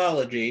Norse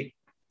mythology,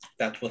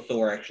 that's what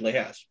Thor actually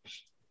has.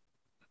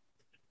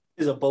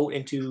 Is a boat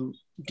into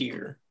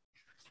deer.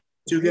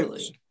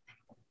 Really?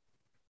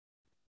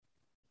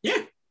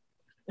 Yeah.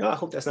 No, I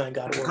hope that's not in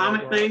God of War.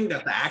 Comic thing,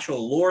 that's the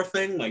actual lore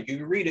thing. Like you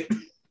can read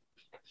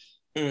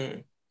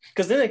it.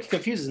 Because then it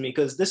confuses me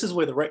because this is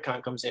where the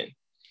retcon comes in.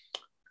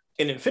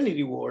 In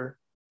Infinity War,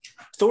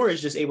 Thor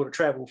is just able to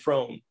travel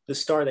from the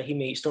star that he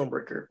made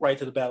Stormbreaker right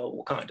to the Battle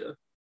of Wakanda.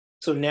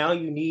 So now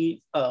you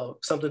need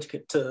something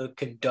to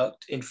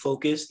conduct and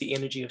focus the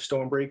energy of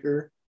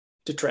Stormbreaker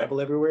to travel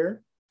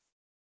everywhere.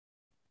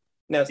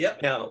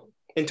 Now,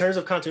 in terms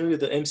of continuity of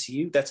the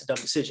MCU, that's a dumb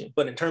decision.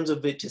 But in terms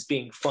of it just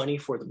being funny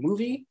for the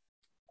movie,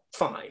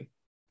 fine.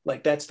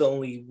 Like that's the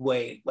only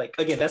way. Like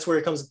again, that's where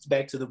it comes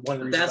back to the one of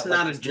the reasons. That's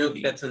not a joke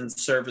that's in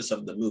service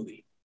of the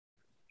movie.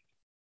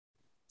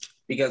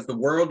 Because the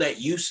world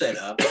that you set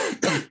up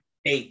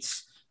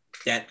hates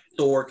that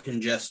Thor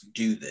can just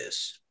do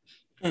this.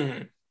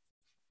 And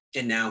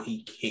now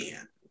he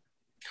can.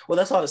 Well,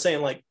 that's what I was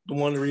saying. Like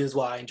one of the reasons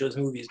why I enjoy this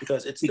movie is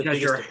because it's the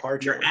biggest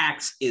departure. Your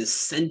axe is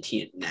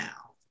sentient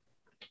now.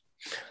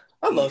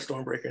 I love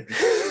Stormbreaker.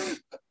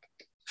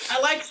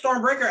 I like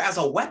Stormbreaker as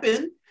a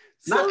weapon,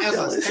 not as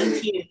a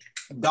sentient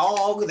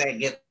dog that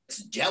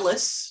gets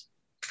jealous.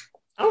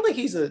 I don't think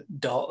he's a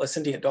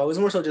sentient dog. It's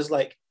more so just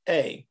like,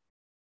 hey,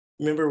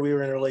 remember we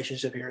were in a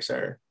relationship here,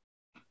 sir.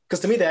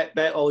 Because to me,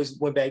 that always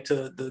went back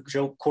to the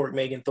joke Korg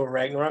made in Thor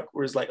Ragnarok,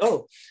 where it's like,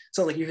 oh,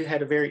 sounds like you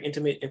had a very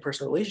intimate and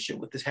personal relationship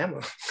with this hammer.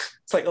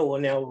 It's like, oh,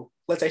 well, now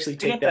let's actually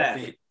take that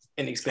bit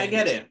and expand I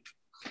get it.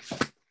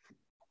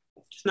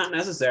 It's not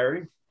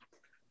necessary.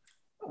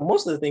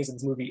 Most of the things in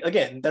this movie,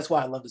 again, that's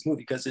why I love this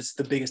movie, because it's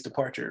the biggest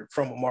departure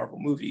from a Marvel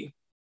movie.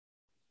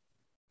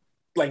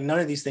 Like, none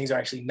of these things are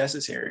actually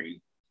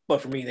necessary,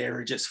 but for me, they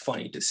were just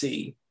funny to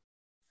see.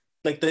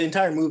 Like, the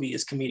entire movie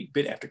is comedic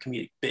bit after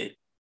comedic bit.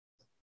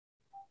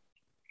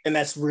 And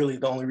that's really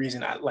the only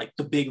reason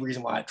the big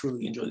reason why I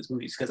truly enjoy this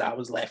movie is because I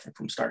was laughing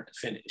from start to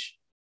finish.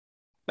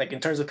 Like in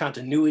terms of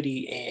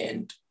continuity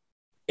and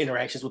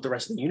interactions with the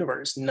rest of the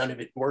universe, none of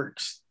it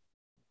works.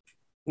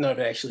 None of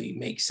it actually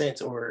makes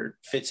sense or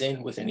fits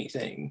in with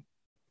anything.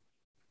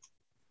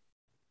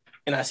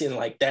 And I see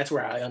like that's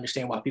where I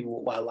understand why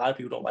a lot of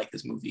people don't like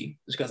this movie,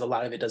 is because a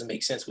lot of it doesn't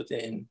make sense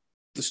within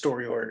the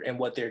story and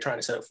what they're trying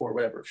to set up for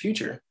whatever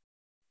future.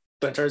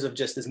 But in terms of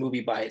just this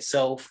movie by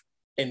itself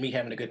and me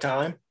having a good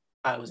time,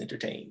 I was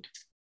entertained.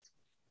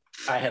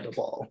 I had a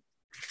ball.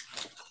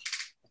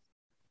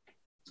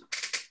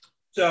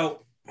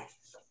 So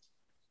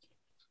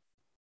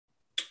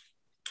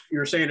you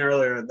were saying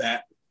earlier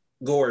that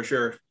gore,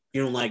 sure,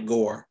 you don't like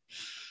gore.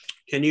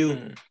 Can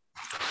you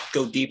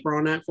go deeper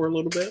on that for a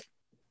little bit?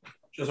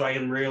 Just so I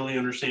can really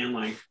understand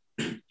like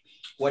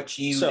what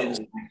you didn't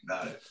think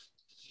about it.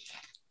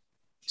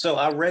 So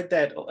I read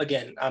that,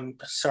 again, I'm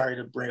sorry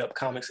to bring up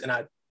comics, and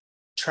I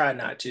try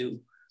not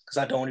to, because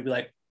I don't want to be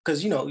like,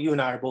 because, you know, you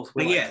and I are both.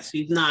 But yes,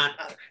 he's not.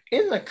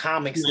 In the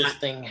comics, this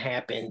thing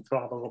happened,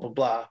 blah, blah, blah, blah,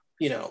 blah,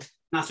 you know.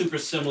 Not super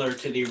similar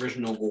to the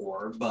original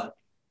war, but.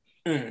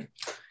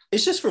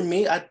 it's just for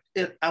me.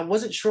 I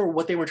wasn't sure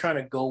what they were trying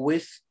to go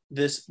with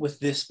this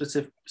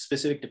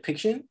specific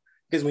depiction,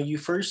 because when you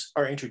first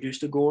are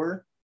introduced to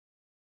Gore,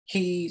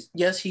 he's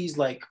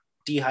like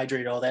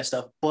dehydrated, all that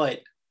stuff,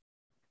 but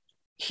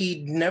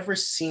he never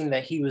seemed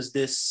that he was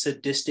this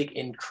sadistic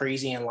and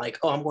crazy and like,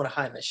 oh, I'm going to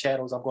hide in the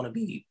shadows. I'm going to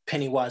be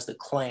Pennywise the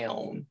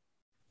clown.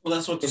 Well,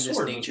 that's what the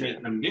sword was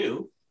making him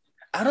do.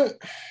 But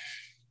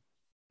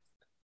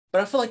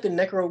I feel like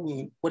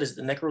what is it,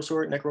 the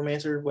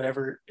necromancer,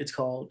 whatever it's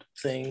called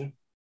thing.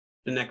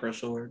 The necro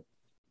sword.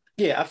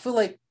 Yeah, I feel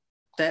like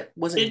that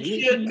wasn't. It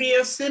should be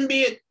a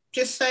symbiote.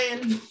 Just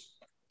saying.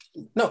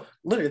 No,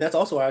 literally, that's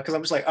also why, because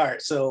I'm just like, all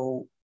right,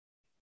 so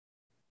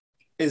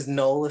is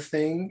Null a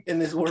thing in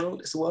this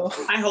world as well?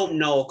 I hope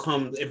Null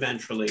comes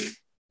eventually,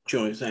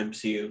 joins the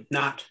MCU,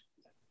 not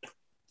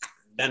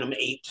Venom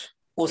 8.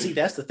 Well, see,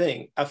 that's the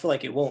thing. I feel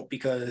like it won't,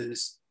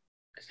 because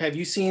have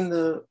you seen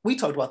we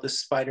talked about the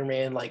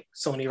Spider-Man, like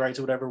Sony rights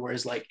or whatever, where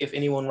it's like if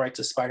anyone writes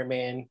a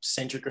Spider-Man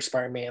centric or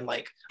Spider-Man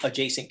like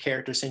adjacent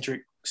character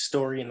centric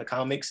story in the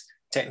comics,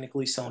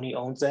 technically Sony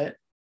owns that.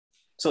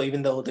 So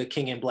even though the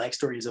King in Black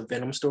story is a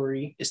Venom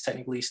story, it's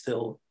technically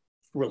still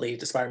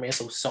related to Spider-Man.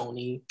 So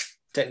Sony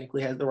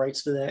technically has the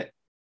rights to that.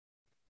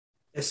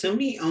 Does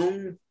Sony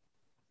own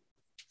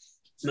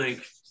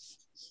like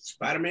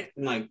Spider-Man?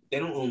 Like they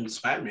don't own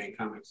Spider-Man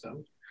comics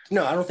though.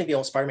 No, I don't think they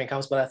own Spider-Man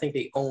comics, but I think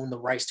they own the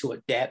rights to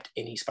adapt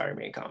any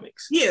Spider-Man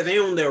comics. Yeah, they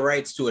own their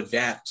rights to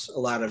adapt a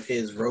lot of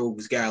his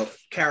rogues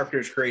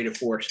characters created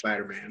for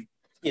Spider-Man.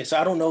 Yeah, so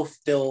I don't know if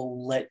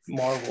they'll let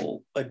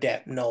Marvel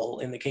adapt Null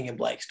in the King in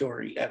Black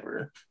story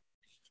ever.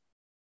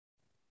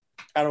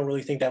 I don't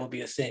really think that would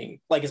be a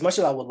thing. Like, as much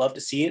as I would love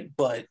to see it,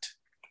 but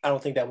I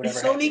don't think that would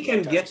ever happen. Sony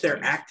can get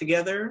their act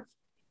together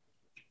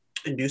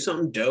and do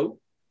something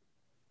dope.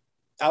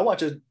 I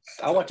watch a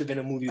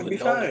Venom movie with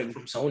Nolan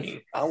from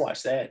Sony. I'll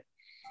watch that.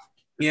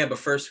 Yeah, but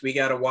first we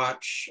gotta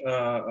watch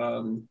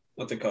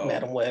what's it called?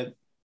 Madam Web.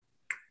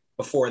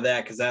 Before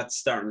that, because that's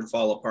starting to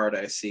fall apart.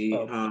 I see.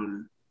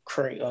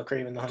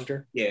 Kraven the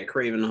Hunter. Yeah,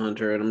 Kraven the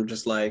Hunter, and I'm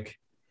just like,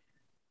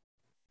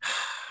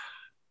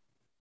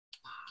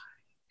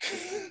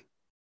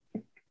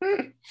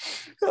 Kraven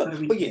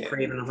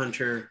the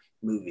Hunter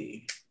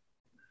movie.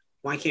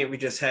 Why can't we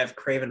just have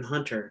Kraven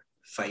Hunter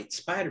fight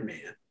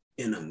Spider-Man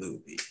in a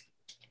movie?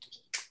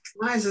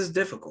 Why is this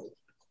difficult?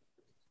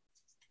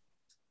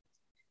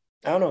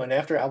 I don't know. And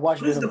after I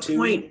watched Venom 2, what is the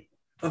point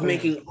of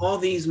making all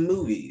these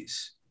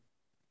movies?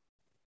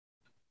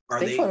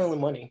 They funneling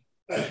money.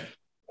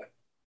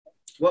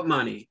 What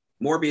money?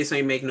 Morbius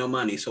ain't make no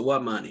money. So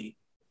what money?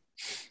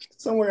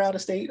 Somewhere out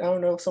of state. I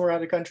don't know. Somewhere out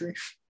of the country.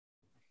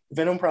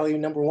 Venom probably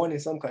number one in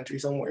some country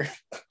somewhere.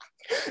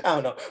 I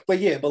don't know. But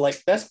yeah, but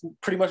like that's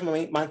pretty much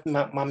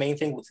my main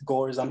thing with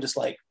Gore is I'm just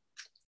like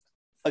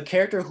a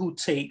character who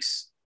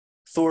takes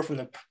Thor from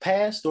the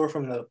past, Thor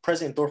from the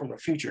present, Thor from the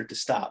future to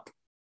stop.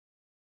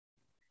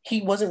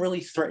 He wasn't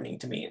really threatening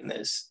to me in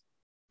this.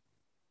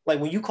 Like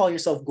when you call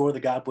yourself Gore the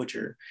God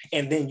Butcher,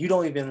 and then you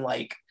don't even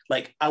like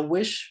I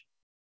wish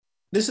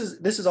this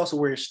is also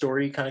where your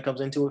story kind of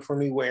comes into it for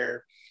me,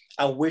 where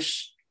I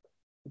wish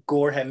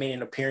Gore had made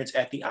an appearance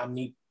at the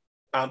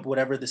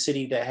whatever the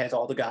city that has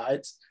all the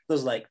gods. It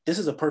was like, this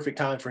is a perfect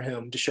time for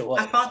him to show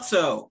up. I thought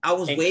so. I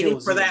was waiting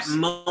for that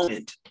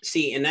moment.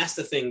 See, and that's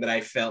the thing that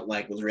I felt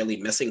like was really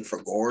missing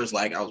for Gore's.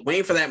 Like I was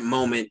waiting for that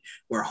moment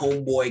where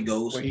Homeboy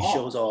goes where he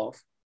shows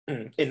off.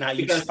 And not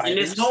because in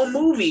this whole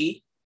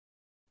movie,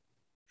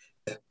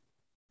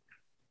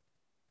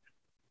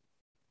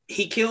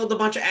 he killed a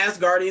bunch of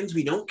Asgardians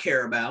we don't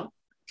care about.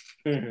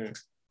 Mm-hmm.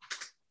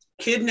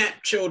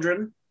 Kidnapped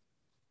children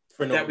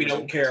that we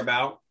don't care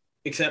about,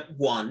 except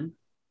one.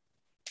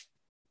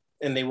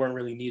 And they weren't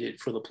really needed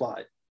for the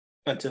plot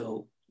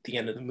until the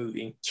end of the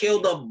movie.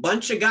 Killed a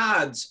bunch of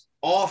gods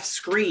off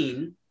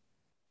screen.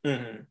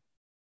 Mm-hmm.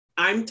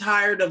 I'm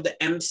tired of the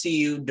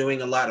MCU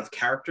doing a lot of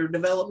character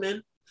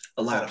development,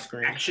 a lot of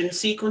action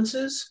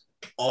sequences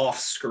off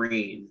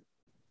screen.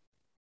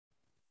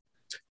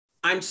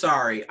 I'm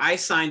sorry. I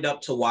signed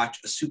up to watch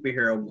a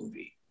superhero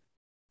movie.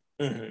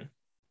 Mm-hmm.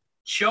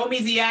 Show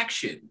me the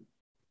action.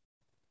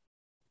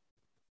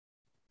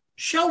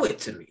 Show it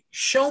to me.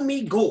 Show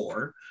me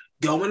Gore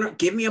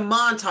give me a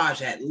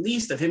montage at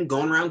least of him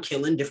going around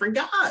killing different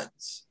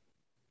gods.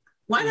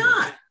 Why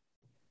not?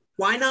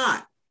 Why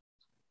not?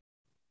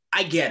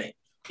 I get it.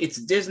 It's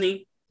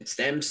Disney. It's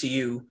the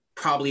MCU.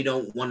 Probably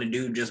don't want to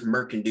do just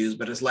merc and dudes,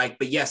 but it's like,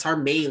 but yes, our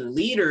main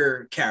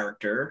leader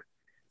character,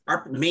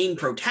 our main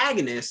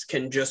protagonist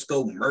can just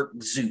go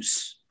merc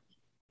Zeus.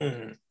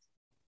 Mm-hmm.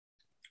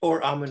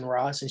 Or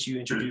Amun-Ra, since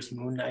you introduced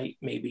Moon Knight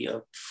maybe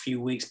a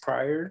few weeks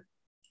prior.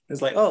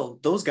 It's like, oh,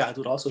 those guys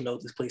would also know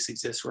this place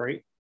exists,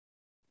 right?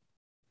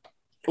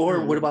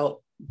 Or what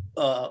about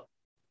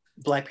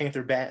Black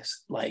Panther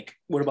Bast? Like,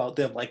 what about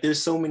them? Like,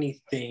 there's so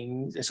many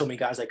things and so many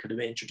guys that could have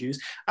been introduced.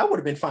 I would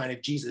have been fine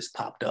if Jesus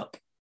popped up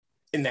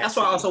in that. That's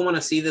why I also want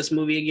to see this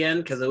movie again,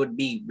 because it would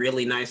be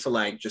really nice to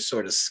like just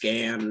sort of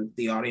scan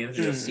the audience,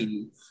 just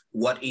see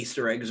what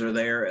Easter eggs are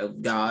there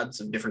of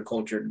gods, of different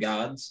cultured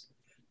gods.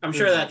 I'm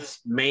sure that's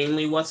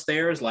mainly what's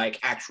there is like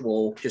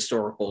actual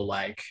historical,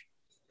 like.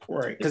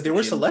 Right, because there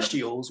were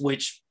Celestials,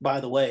 which, by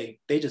the way,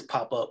 they just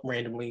pop up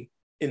randomly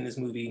in this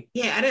movie.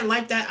 Yeah, I didn't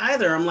like that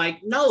either. I'm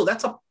like, no,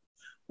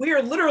 we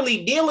are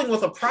literally dealing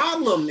with a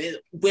problem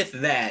with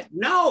that.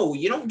 No,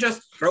 you don't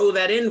just throw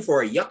that in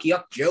for a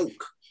yuck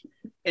joke.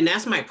 And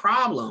that's my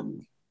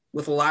problem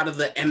with a lot of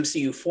the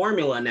MCU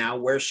formula now,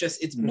 where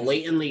it's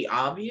blatantly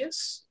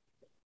obvious.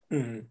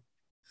 Mm-hmm.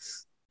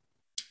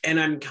 And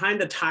I'm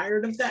kind of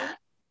tired of that.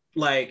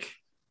 Like,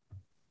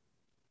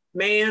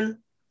 man,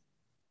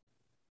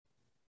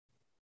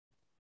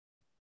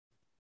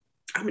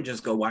 I'm gonna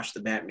just go watch the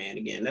Batman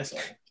again. That's all.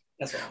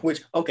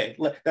 Which, okay,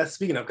 that's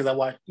speaking of, because I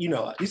watched, you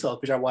saw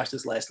it, because I watched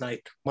this last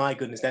night. My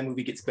goodness, that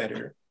movie gets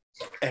better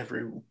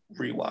every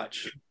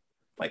rewatch.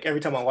 Like every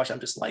time I watch, I'm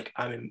just like,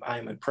 I'm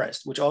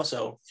impressed. Which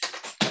also,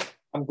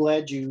 I'm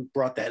glad you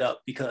brought that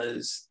up,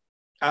 because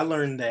I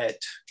learned that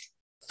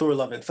Thor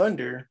Love and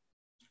Thunder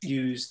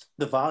used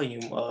the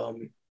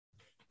volume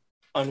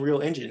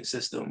Unreal Engine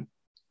system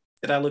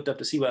that I looked up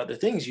to see what other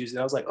things used.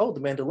 And I was like, oh, the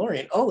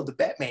Mandalorian. Oh, the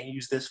Batman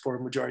used this for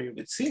a majority of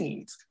its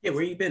scenes. Yeah,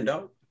 where you been,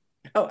 dog?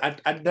 Oh,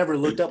 I never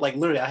looked up, like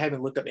literally, I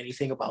haven't looked up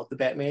anything about the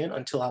Batman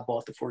until I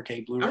bought the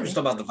 4K Blu-ray. I'm just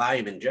talking about the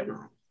volume in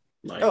general.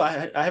 Like,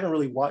 I haven't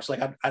really watched,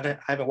 like, I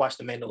haven't watched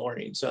The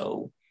Mandalorian,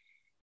 so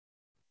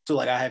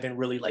like I haven't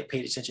really like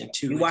paid attention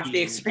to. You watched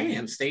The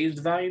Expanse. They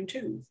used volume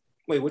 2.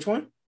 Wait, which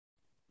one?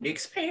 The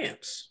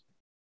Expanse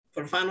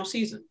for the final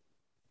season.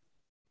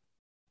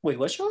 Wait,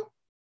 what show?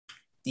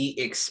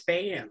 The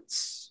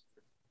Expanse.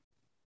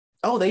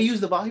 Oh, they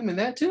used the volume in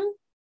that too?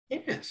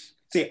 Yes.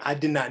 See, I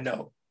did not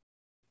know.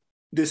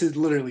 This is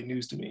literally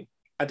news to me.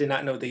 I did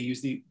not know they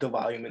used the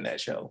volume in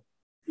that show.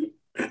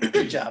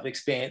 Good job,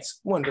 Expanse.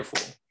 Wonderful.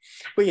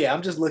 But yeah, I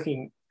just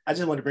wanted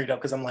to bring it up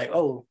because I'm like,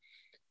 oh,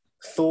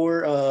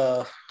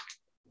 Thor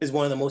is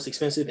one of the most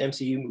expensive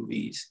MCU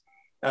movies.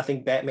 I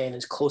think Batman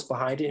is close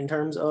behind it in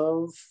terms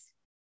of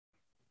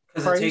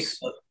price. It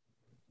takes a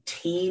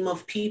team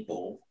of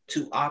people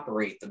to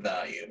operate the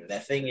volume.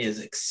 That thing is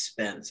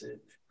expensive.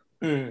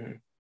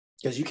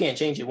 Because you can't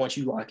change it once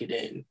you lock it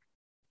in.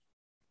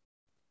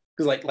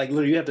 Because like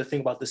literally you have to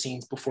think about the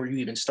scenes before you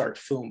even start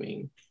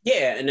filming.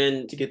 Yeah, and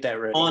then to get that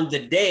ready. On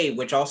the day,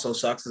 which also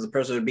sucks, as a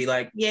person would be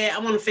like, yeah, I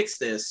want to fix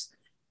this.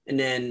 And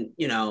then,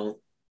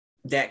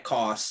 that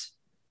costs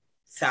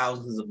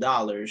thousands of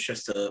dollars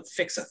just to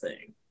fix a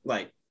thing.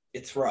 Like,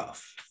 it's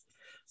rough.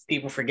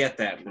 People forget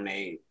that when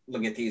they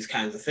look at these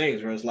kinds of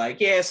things, where it's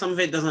like, yeah, some of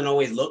it doesn't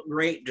always look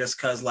great just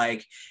because,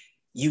 like,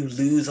 you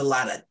lose a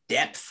lot of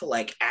depth,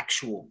 like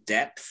actual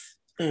depth.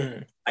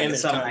 Mm-hmm. And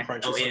something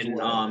in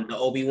the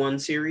Obi-Wan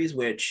series,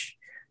 which,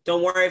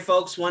 don't worry,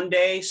 folks, one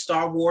day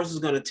Star Wars is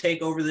going to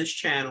take over this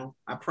channel.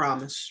 I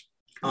promise.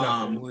 It's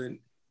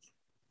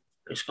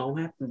going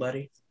to happen,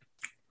 buddy.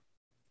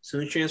 As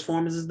soon as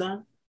Transformers is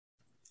done,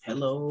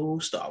 hello,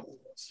 Star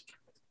Wars.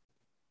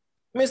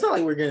 I mean, it's not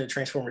like we're getting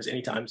Transformers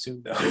anytime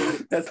soon, though.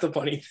 That's the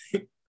funny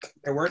thing.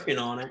 They're working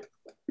on it.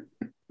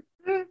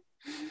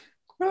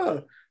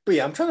 Oh. But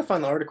yeah, I'm trying to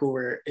find the article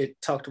where it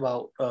talked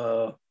about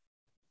the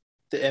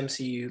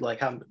MCU, like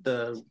how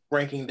the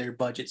ranking their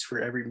budgets for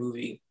every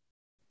movie.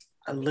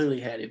 I literally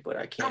had it, but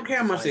I can't. I don't care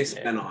how much they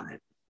spend on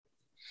it.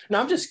 No,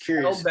 I'm just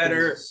curious. No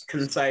better,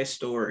 concise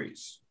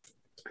stories.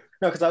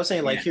 No, because I was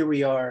saying, like, here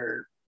we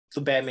are. So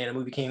Batman, a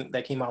movie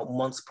came out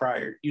months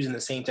prior using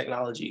the same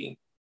technology.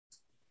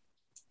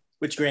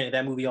 Which, granted,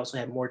 that movie also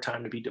had more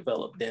time to be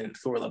developed than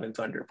Thor: Love and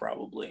Thunder,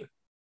 probably.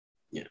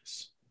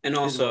 Yes, and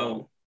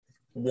also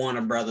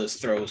Warner Brothers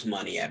throws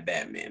money at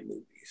Batman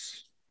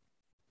movies.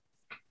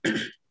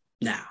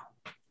 Now,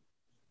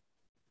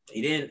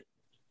 they didn't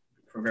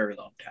for a very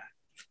long time,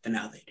 but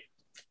now they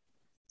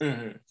do.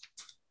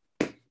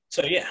 Mm-hmm.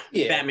 So yeah,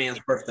 Batman's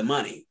worth the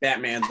money.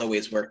 Batman's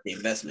always worth the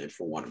investment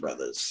for Warner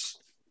Brothers.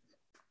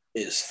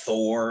 Is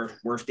Thor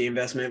worth the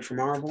investment for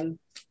Marvel?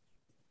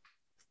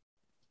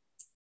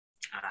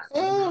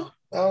 I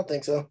don't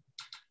think so.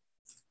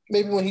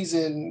 Maybe when he's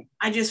in.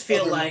 I just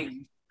feel like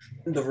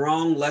the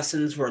wrong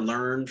lessons were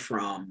learned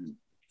from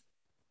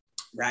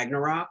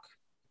Ragnarok.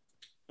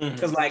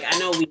 Because, like, I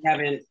know we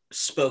haven't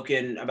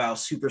spoken about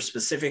super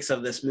specifics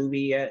of this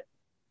movie yet,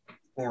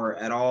 or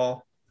at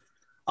all.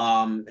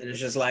 And it's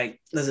just like,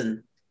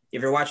 listen,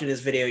 if you're watching this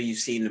video, you've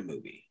seen the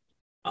movie.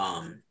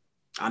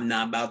 I'm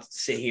not about to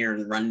sit here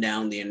and run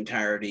down the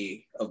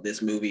entirety of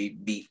this movie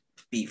beat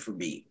for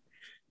beat.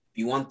 If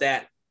you want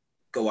that,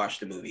 go watch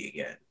the movie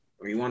again.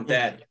 Or you want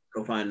that,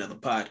 go find another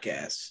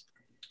podcast.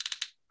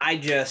 I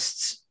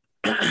just,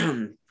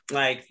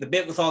 like, the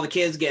bit with all the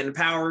kids getting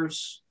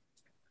powers,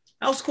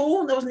 that was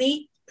cool. That was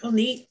neat. It was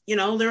neat.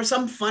 There was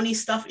some funny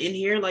stuff in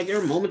here. Like, there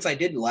were moments I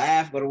did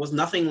laugh, but it was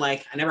nothing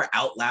like, I never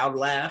out loud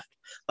laughed.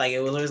 Like, it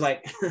was always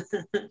like,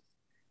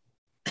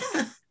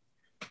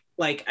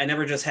 like, I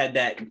never just had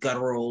that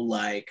guttural,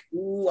 like,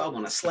 ooh, I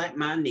want to slap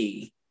my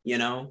knee,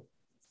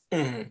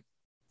 Mm-hmm.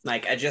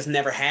 Like, I just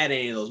never had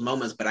any of those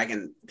moments, but I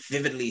can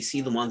vividly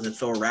see the ones in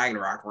Thor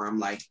Ragnarok where I'm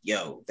like,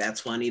 yo,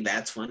 that's funny,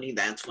 that's funny,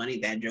 that's funny,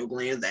 that joke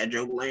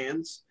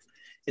lands.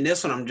 And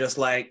this one, I'm just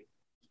like,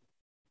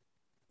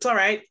 It's all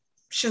right.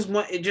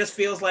 It just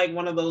feels like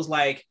one of those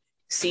like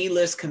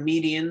C-list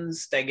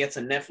comedians that gets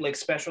a Netflix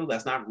special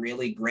that's not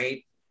really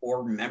great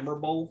or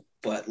memorable,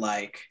 but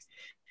like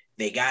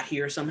they got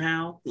here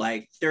somehow.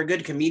 Like they're a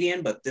good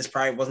comedian, but this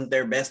probably wasn't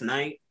their best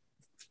night.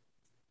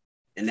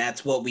 And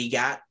that's what we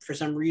got for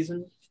some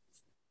reason.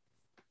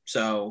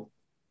 So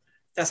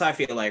that's how I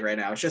feel like right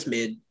now. It's just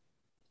mid.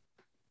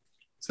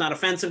 It's not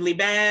offensively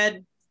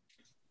bad.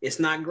 It's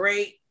not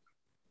great.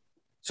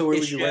 So where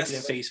would you rank it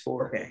in Phase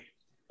 4? Okay.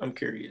 I'm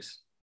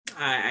curious.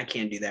 I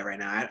can't do that right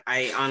now.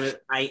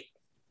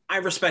 I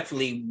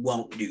respectfully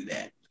won't do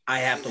that. I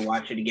have to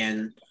watch it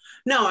again.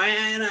 No,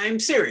 I'm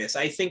serious.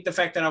 I think the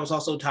fact that I was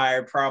also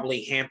tired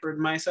probably hampered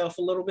myself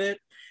a little bit.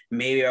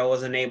 Maybe I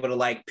wasn't able to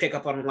like pick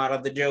up on a lot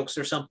of the jokes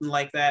or something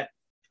like that.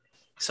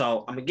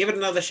 So I'm gonna give it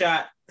another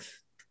shot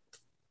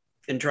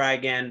and try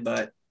again.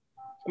 But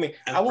I mean,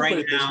 I will put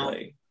it this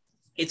way: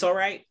 it's all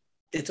right.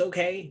 It's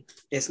okay.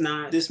 It's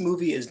not. This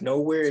movie is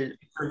nowhere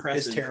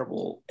as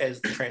terrible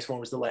as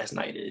Transformers: The Last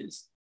Night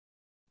is.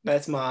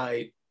 That's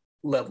my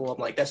level. I'm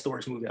like, that's the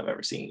worst movie I've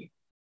ever seen.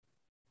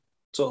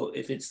 So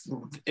if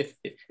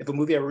a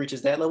movie ever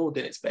reaches that level,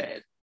 then it's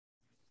bad.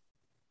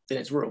 Then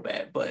it's real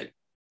bad. But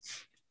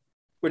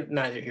we're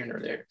neither here nor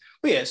there.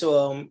 But yeah,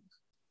 so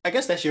I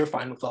guess that's your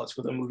final thoughts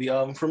for the movie.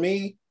 For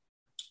me,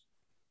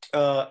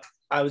 I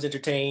was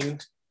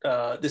entertained.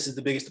 This is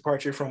the biggest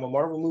departure from a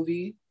Marvel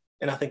movie,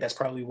 and I think that's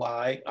probably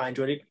why I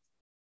enjoyed it.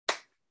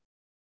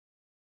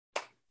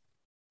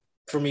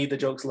 For me, the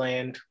jokes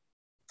land.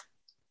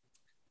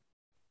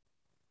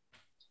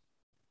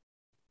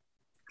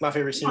 My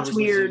favorite scene was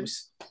weird.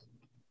 Zeus.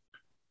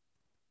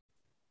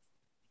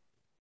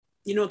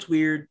 You know what's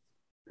weird?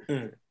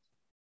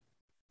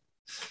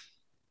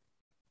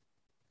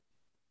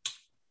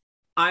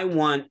 I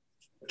want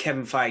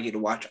Kevin Feige to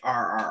watch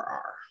RRR.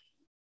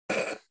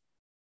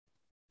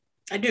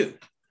 I do.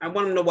 I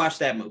want him to watch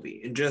that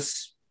movie and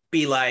just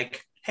be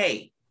like,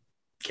 hey,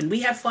 can we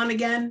have fun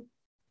again?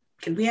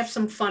 Can we have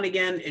some fun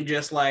again and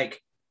just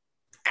like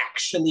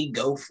actually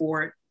go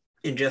for it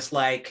and just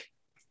like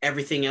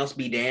everything else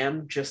be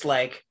damned? Just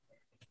like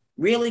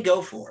really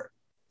go for it.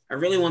 I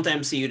really want the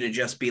MCU to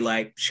just be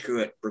like,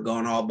 screw it. We're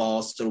going all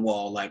balls to the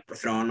wall. Like we're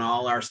throwing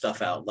all our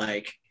stuff out.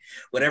 Like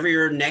whatever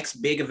your next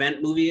big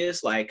event movie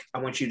is, like I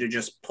want you to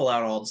just pull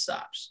out all the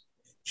stops.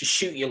 Just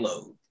shoot your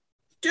load.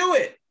 Do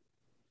it.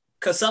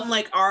 Because something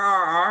like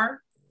RRR,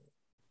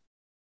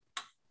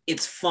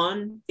 it's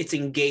fun. It's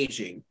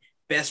engaging.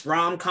 Best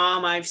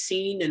rom-com I've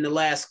seen in the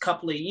last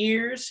couple of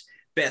years.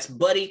 Best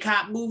buddy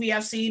cop movie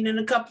I've seen in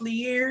a couple of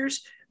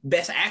years.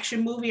 Best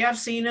action movie I've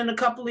seen in a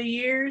couple of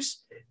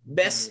years.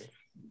 Best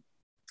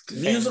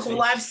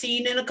musical I've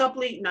seen in a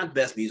couple of, not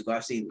best musical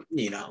I've seen,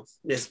 you know,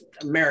 this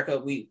America,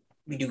 we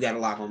do got a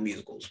lot on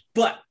musicals,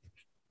 but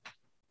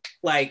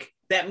like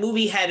that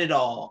movie had it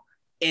all.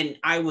 And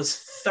I was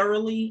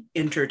thoroughly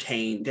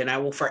entertained, and I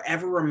will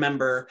forever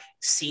remember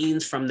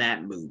scenes from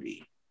that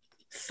movie.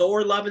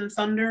 Thor Love and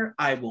Thunder,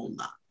 I will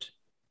not,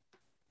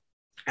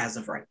 as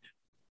of right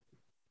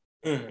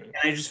now. And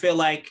I just feel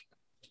like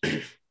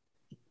the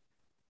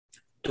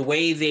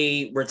way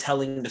they were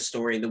telling the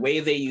story, the way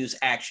they use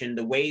action,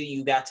 the way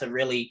you got to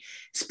really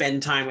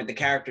spend time with the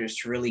characters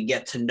to really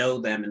get to know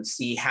them and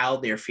see how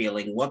they're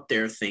feeling, what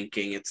they're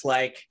thinking. It's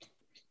like,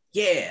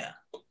 yeah,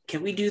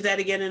 can we do that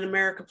again in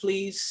America,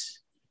 please?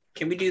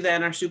 Can we do that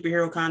in our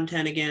superhero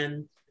content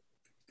again?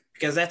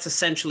 Because that's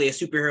essentially a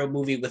superhero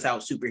movie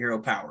without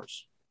superhero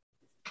powers.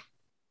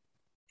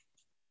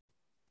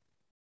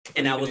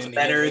 And that was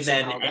better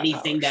than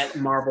anything that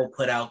Marvel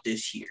put out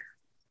this year.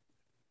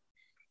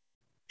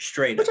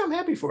 Straight up. Which I'm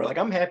happy for. Like,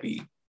 I'm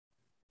happy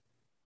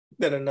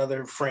that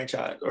another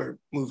franchise or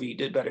movie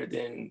did better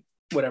than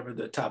whatever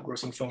the top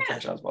grossing film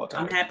franchise of all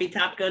time. I'm happy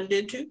Top Gun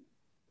did too.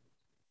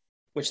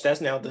 Which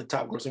that's now the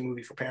top grossing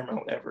movie for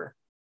Paramount ever.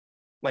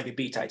 Like it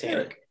beat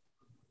Titanic.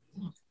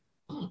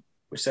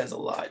 Which says a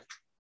lot.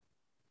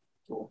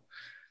 Cool.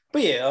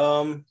 But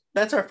yeah,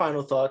 that's our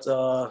final thoughts.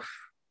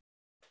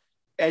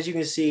 As you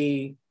can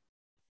see,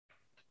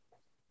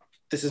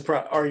 this is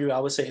I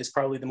would say it's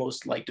probably the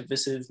most like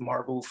divisive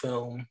Marvel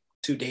film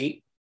to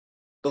date.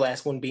 The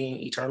last one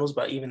being Eternals,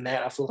 but even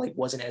that I feel like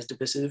wasn't as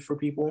divisive for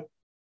people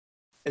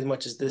as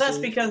much as this. That's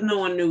because no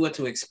one knew what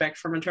to expect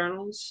from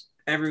Eternals.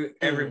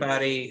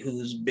 Everybody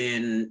who's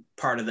been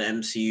part of the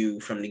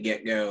MCU from the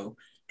get-go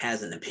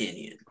has an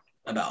opinion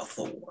about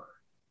Thor.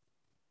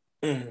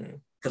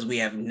 Because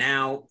we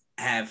now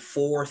have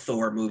 4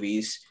 Thor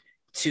movies,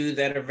 2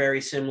 that are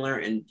very similar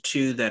and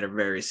 2 that are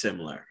very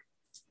similar.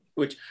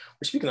 Which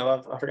speaking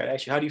of, I forgot to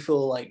ask you, how do you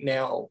feel like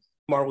now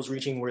Marvel's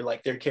reaching where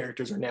like their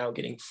characters are now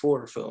getting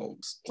 4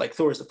 films? Like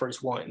Thor is the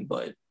first one,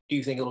 but do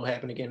you think it'll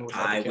happen again with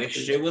I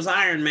wish it was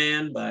Iron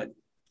Man, but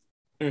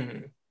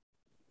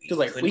because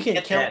like we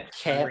can count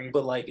Cap,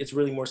 but like it's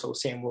really more so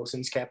Sam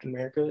Wilson's Captain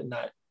America,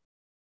 not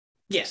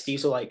Steve.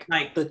 So like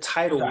the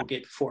title will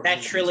get 4.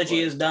 That trilogy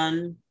is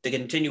done. The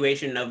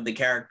continuation of the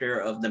character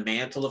of the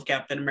mantle of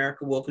Captain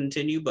America will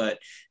continue, but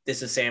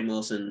this is Sam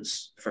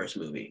Wilson's first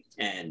movie,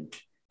 and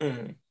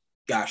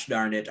gosh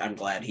darn it, I'm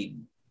glad he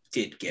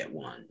did get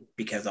one,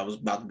 because I was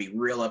about to be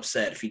real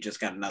upset if he just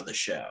got another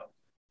show.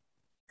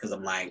 Because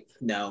I'm like,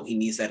 no, he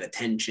needs that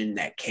attention,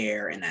 that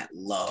care, and that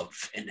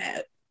love, and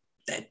that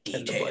detail,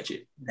 and the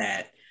budget.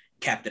 that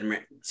Captain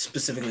America,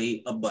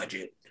 specifically a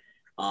budget,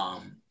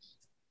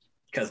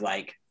 because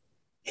like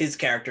his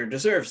character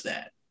deserves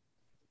that.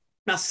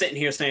 I'm not sitting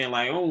here saying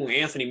like, oh,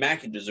 Anthony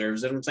Mackie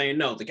deserves it. I'm saying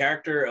no, the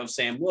character of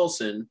Sam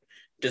Wilson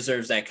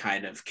deserves that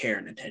kind of care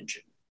and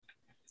attention.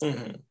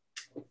 Mm-hmm.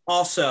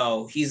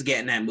 Also, he's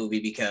getting that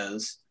movie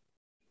because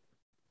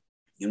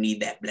you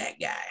need that black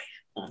guy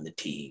on the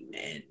team,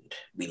 and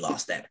we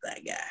lost that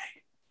black guy,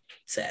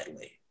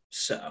 sadly.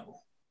 So,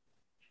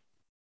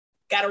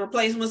 got to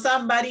replace him with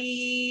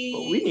somebody.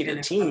 But we need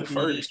a team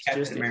first,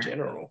 just in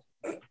general.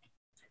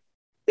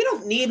 We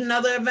don't need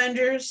another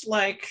Avengers.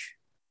 Like,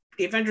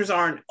 the Avengers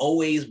aren't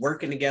always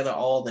working together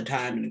all the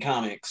time in the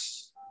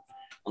comics,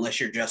 unless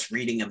you're just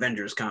reading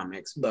Avengers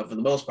comics. But for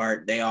the most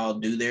part, they all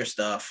do their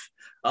stuff.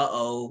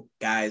 Uh-oh,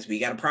 guys, we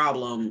got a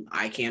problem.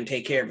 I can't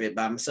take care of it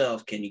by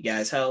myself. Can you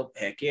guys help?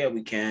 Heck yeah,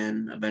 we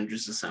can.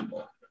 Avengers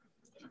assemble.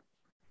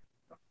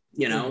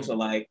 You know, so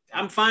like,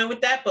 I'm fine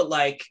with that. But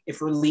like, if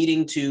we're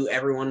leading to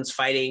everyone's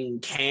fighting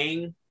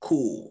Kang,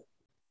 cool.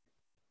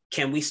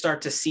 Can we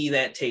start to see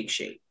that take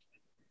shape?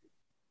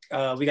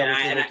 We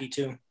got Loki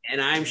too.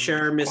 And I'm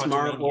sure Miss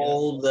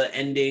Marvel, the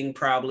ending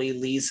probably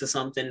leads to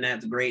something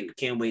that's great.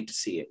 Can't wait to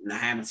see it. And I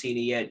haven't seen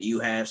it yet. You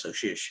have, so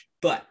shush.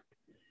 But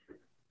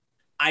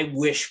I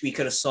wish we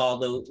could have saw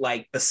the,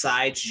 like,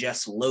 besides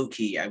just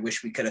Loki, I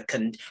wish we could have,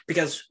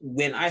 because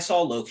when I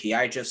saw Loki,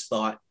 I just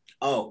thought,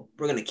 oh,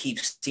 we're going to keep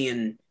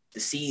seeing the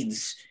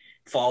seeds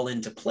fall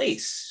into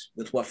place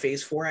with what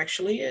Phase 4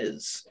 actually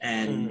is.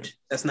 And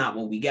that's not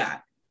what we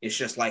got. It's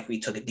just like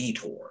we took a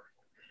detour.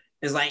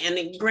 It's like,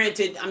 and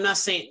granted, I'm not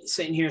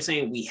sitting here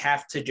saying we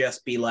have to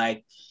just be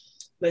like,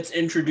 let's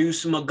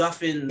introduce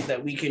MacGuffin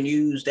that we can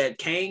use that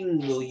Kang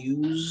will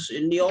use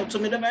in the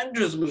Ultimate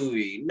Avengers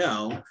movie.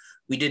 No,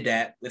 we did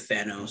that with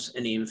Thanos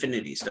and the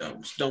Infinity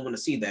Stones. Don't want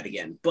to see that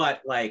again.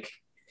 But like,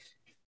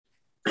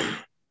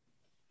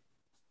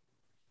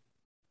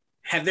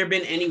 have there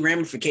been any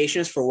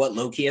ramifications for what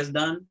Loki has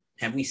done?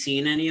 Have we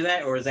seen any of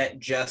that? Or is that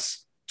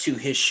just to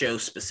his show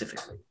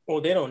specifically?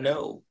 Well, they don't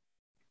know.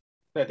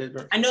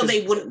 I know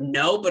they wouldn't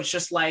know, but it's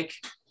just like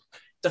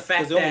the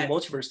fact that the only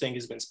multiverse thing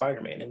has been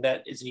Spider-Man, and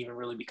that isn't even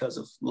really because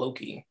of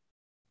Loki.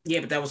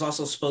 Yeah, but that was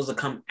also supposed to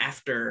come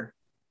after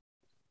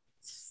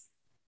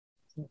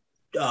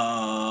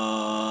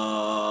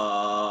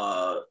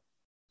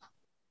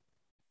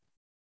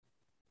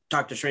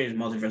Doctor Strange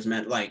multiverse.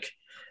 Meant like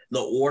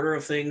the order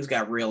of things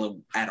got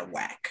real out of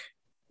whack,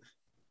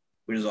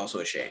 which is also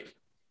a shame.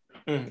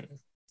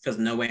 Because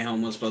No Way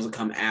Home was supposed to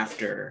come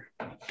after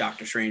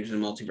Doctor Strange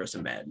and Multiverse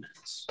of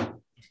Madness.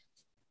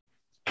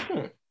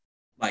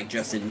 Like,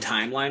 just in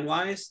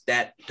timeline-wise,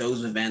 that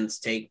those events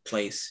take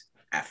place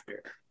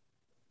after.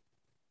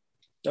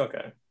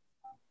 Okay.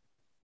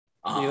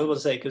 I was about to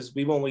say, because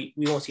we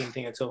won't see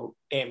anything until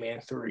Ant-Man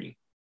 3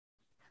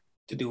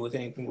 to do with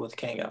anything with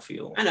Kang, I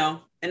feel. I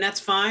know, and that's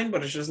fine,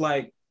 but it's just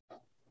like,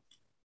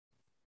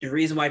 the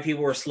reason why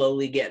people were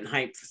slowly getting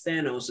hyped for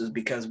Thanos is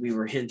because we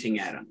were hinting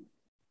at him.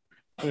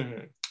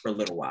 For a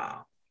little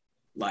while.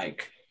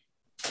 Like,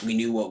 we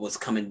knew what was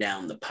coming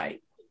down the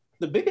pipe.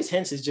 The biggest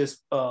hints is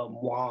just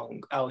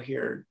Wong out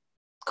here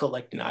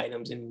collecting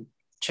items and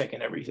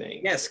checking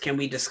everything. Yes, can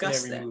we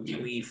discuss that? Movie.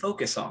 Can we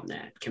focus on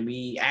that? Can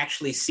we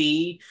actually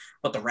see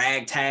what the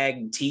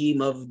ragtag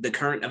team of the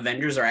current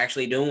Avengers are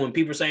actually doing when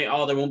people say,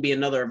 oh, there won't be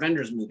another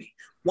Avengers movie?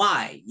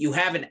 Why? You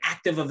have an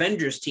active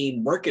Avengers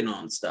team working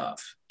on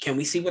stuff. Can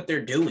we see what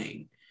they're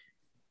doing?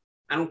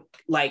 I don't,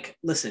 like,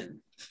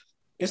 listen.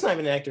 It's not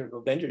even an active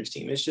Avengers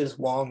team. It's just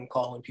Wong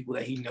calling people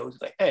that he knows,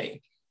 like,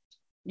 hey,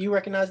 you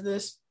recognize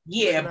this?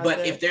 Yeah, but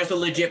that? If there's a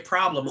legit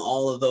problem,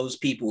 all of those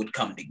people would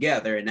come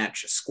together, and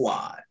that's your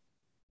squad.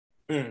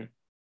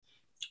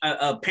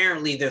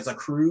 Apparently, there's a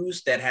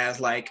cruise that has,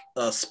 like,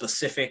 a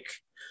specific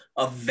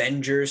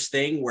Avengers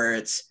thing where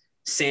it's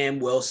Sam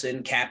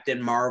Wilson,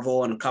 Captain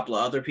Marvel, and a couple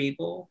of other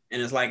people,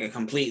 and it's like a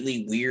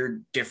completely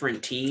weird,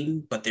 different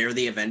team, but they're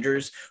the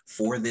Avengers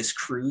for this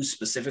cruise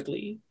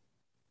specifically.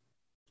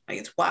 Like,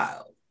 it's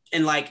wild.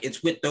 And like,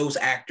 it's with those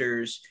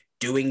actors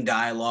doing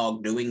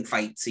dialogue, doing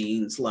fight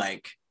scenes.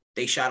 Like,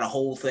 they shot a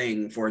whole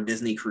thing for a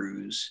Disney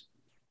cruise.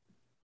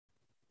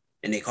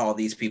 And they call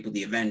these people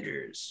the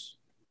Avengers.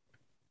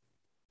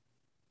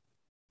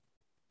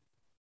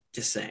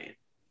 Just saying.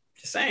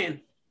 Just saying.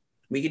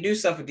 We can do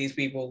stuff with these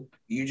people.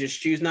 You just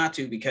choose not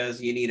to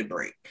because you need a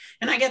break.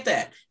 And I get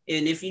that.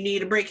 And if you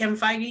need a break, Kevin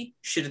Feige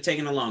should have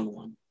taken a longer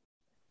one.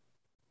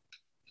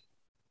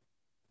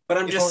 But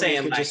I'm just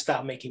saying, like, just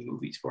stop making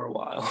movies for a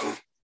while.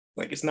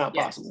 Like, it's not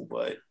possible,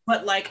 but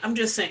like, I'm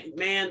just saying,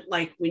 man,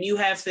 like, when you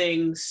have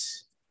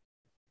things,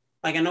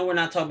 like, I know we're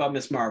not talking about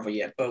Miss Marvel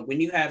yet, but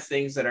when you have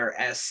things that are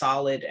as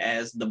solid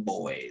as The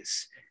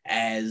Boys,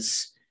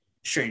 as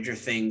Stranger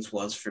Things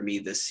was for me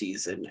this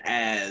season,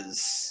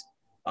 as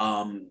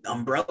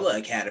Umbrella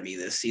Academy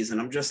this season,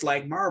 I'm just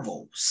like,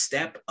 Marvel,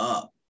 step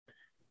up,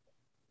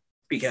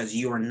 because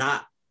you are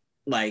not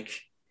like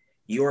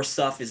your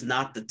stuff is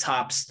not the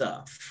top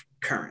stuff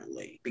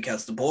currently,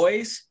 because The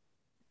Boys,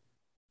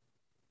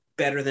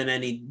 better than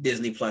any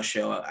Disney Plus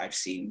show I've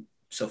seen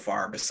so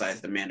far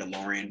besides The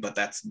Mandalorian, but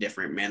that's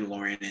different.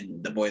 Mandalorian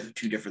and The Boys are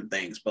two different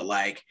things, but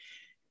like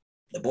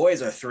The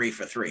Boys are 3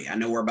 for 3. I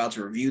know we're about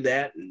to review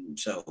that, and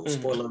so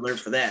spoiler alert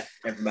for that,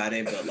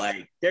 everybody, but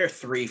like they're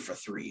 3 for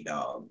 3,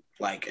 dog,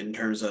 like in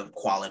terms of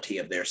quality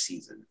of their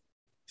season.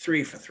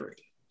 3 for 3.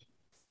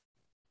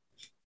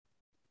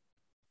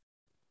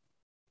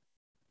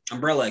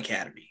 Umbrella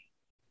Academy,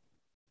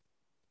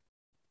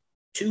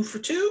 2 for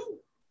 2.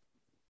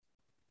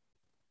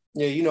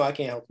 Yeah, you know I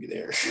can't help you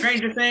there.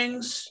 Stranger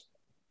Things,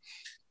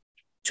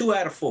 2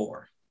 out of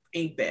 4.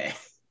 Ain't bad.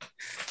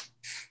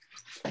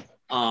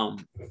 4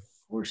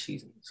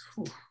 seasons.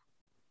 Whew.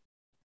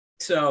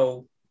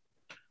 So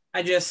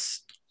I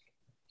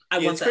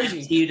want the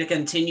MCU to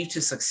continue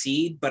to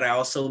succeed, but I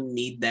also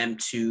need them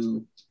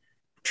to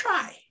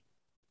try.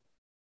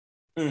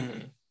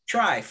 Mm-hmm.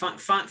 Try.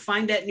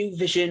 Find that new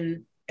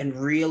vision and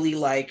really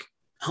like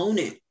hone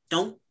it.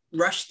 Don't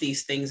rush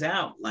these things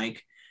out.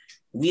 Like,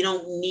 we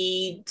don't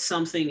need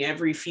something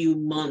every few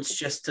months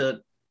just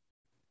to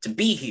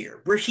be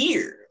here. We're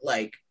here.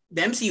 Like,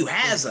 the MCU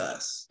has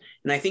us.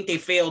 And I think they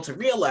fail to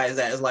realize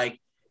that. It's like,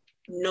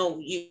 no,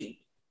 you've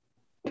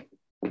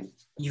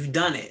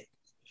done it.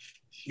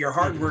 Your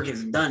hard work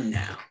is done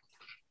now.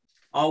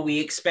 All we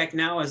expect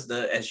now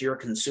as your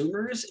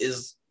consumers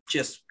is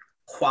just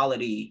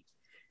quality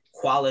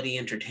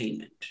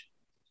entertainment.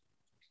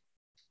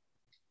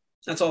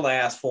 That's all I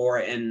asked for,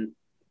 and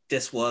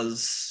this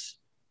was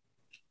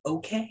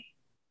okay.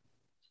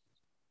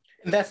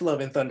 And that's Love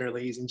and Thunder,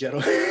 ladies and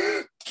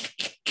gentlemen.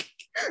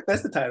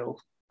 That's the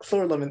title.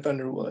 Thor Love and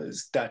Thunder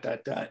was ...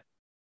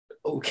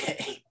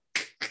 Okay.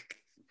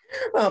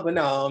 But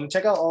no,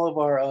 check out all of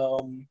our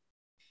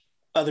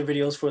other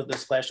videos for the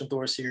Splash and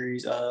Thor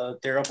series.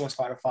 They're up on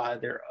Spotify.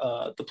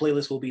 The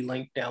playlist will be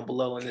linked down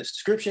below in this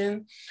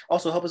description.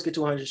 Also, help us get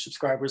to 100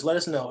 subscribers. Let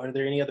us know. Are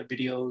there any other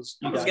videos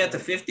you guys get to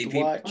 50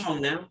 people? watch? Come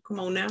on now. Come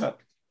on now.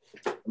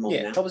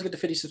 Help us get to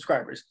 50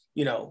 subscribers.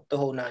 You know, the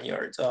whole 9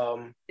 yards.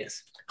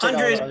 Yes,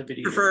 100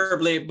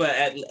 preferably, but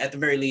at the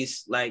very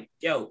least, like,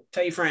 yo,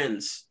 tell your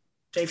friends,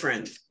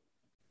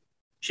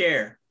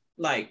 share,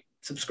 like,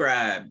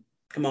 subscribe.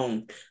 Come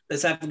on,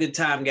 let's have a good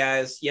time,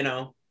 guys. You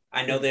know,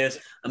 I know there's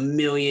a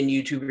million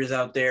YouTubers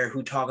out there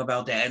who talk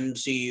about the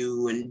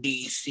MCU and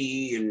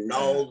DC and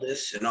all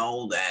this and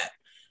all that.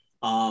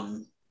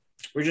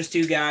 We're just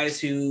two guys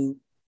who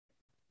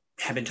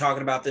have been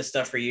talking about this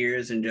stuff for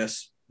years and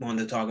just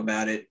wanted to talk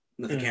about it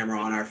with the camera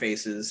on our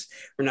faces.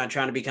 We're not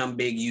trying to become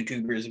big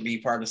YouTubers and be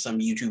part of some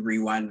YouTube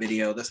rewind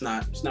video. That's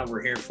not what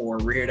we're here for.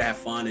 We're here to have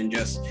fun and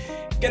just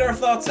get our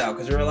thoughts out,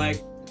 because we're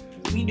like,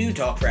 we do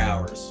talk for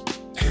hours.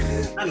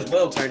 Might as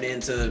well turn it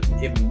into,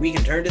 if we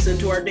can turn this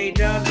into our day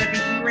job, that'd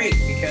be great,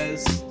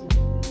 because,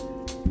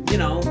 you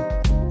know,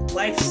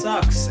 life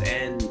sucks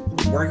and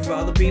working for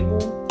other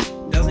people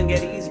doesn't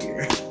get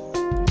easier.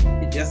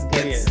 It just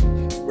gets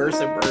worse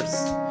and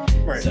worse.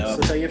 Right. So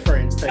tell your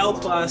friends.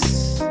 Help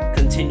us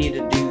continue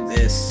to do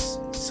this.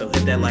 So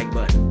hit that like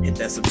button, hit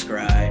that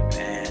subscribe,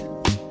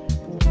 and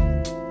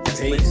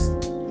peace.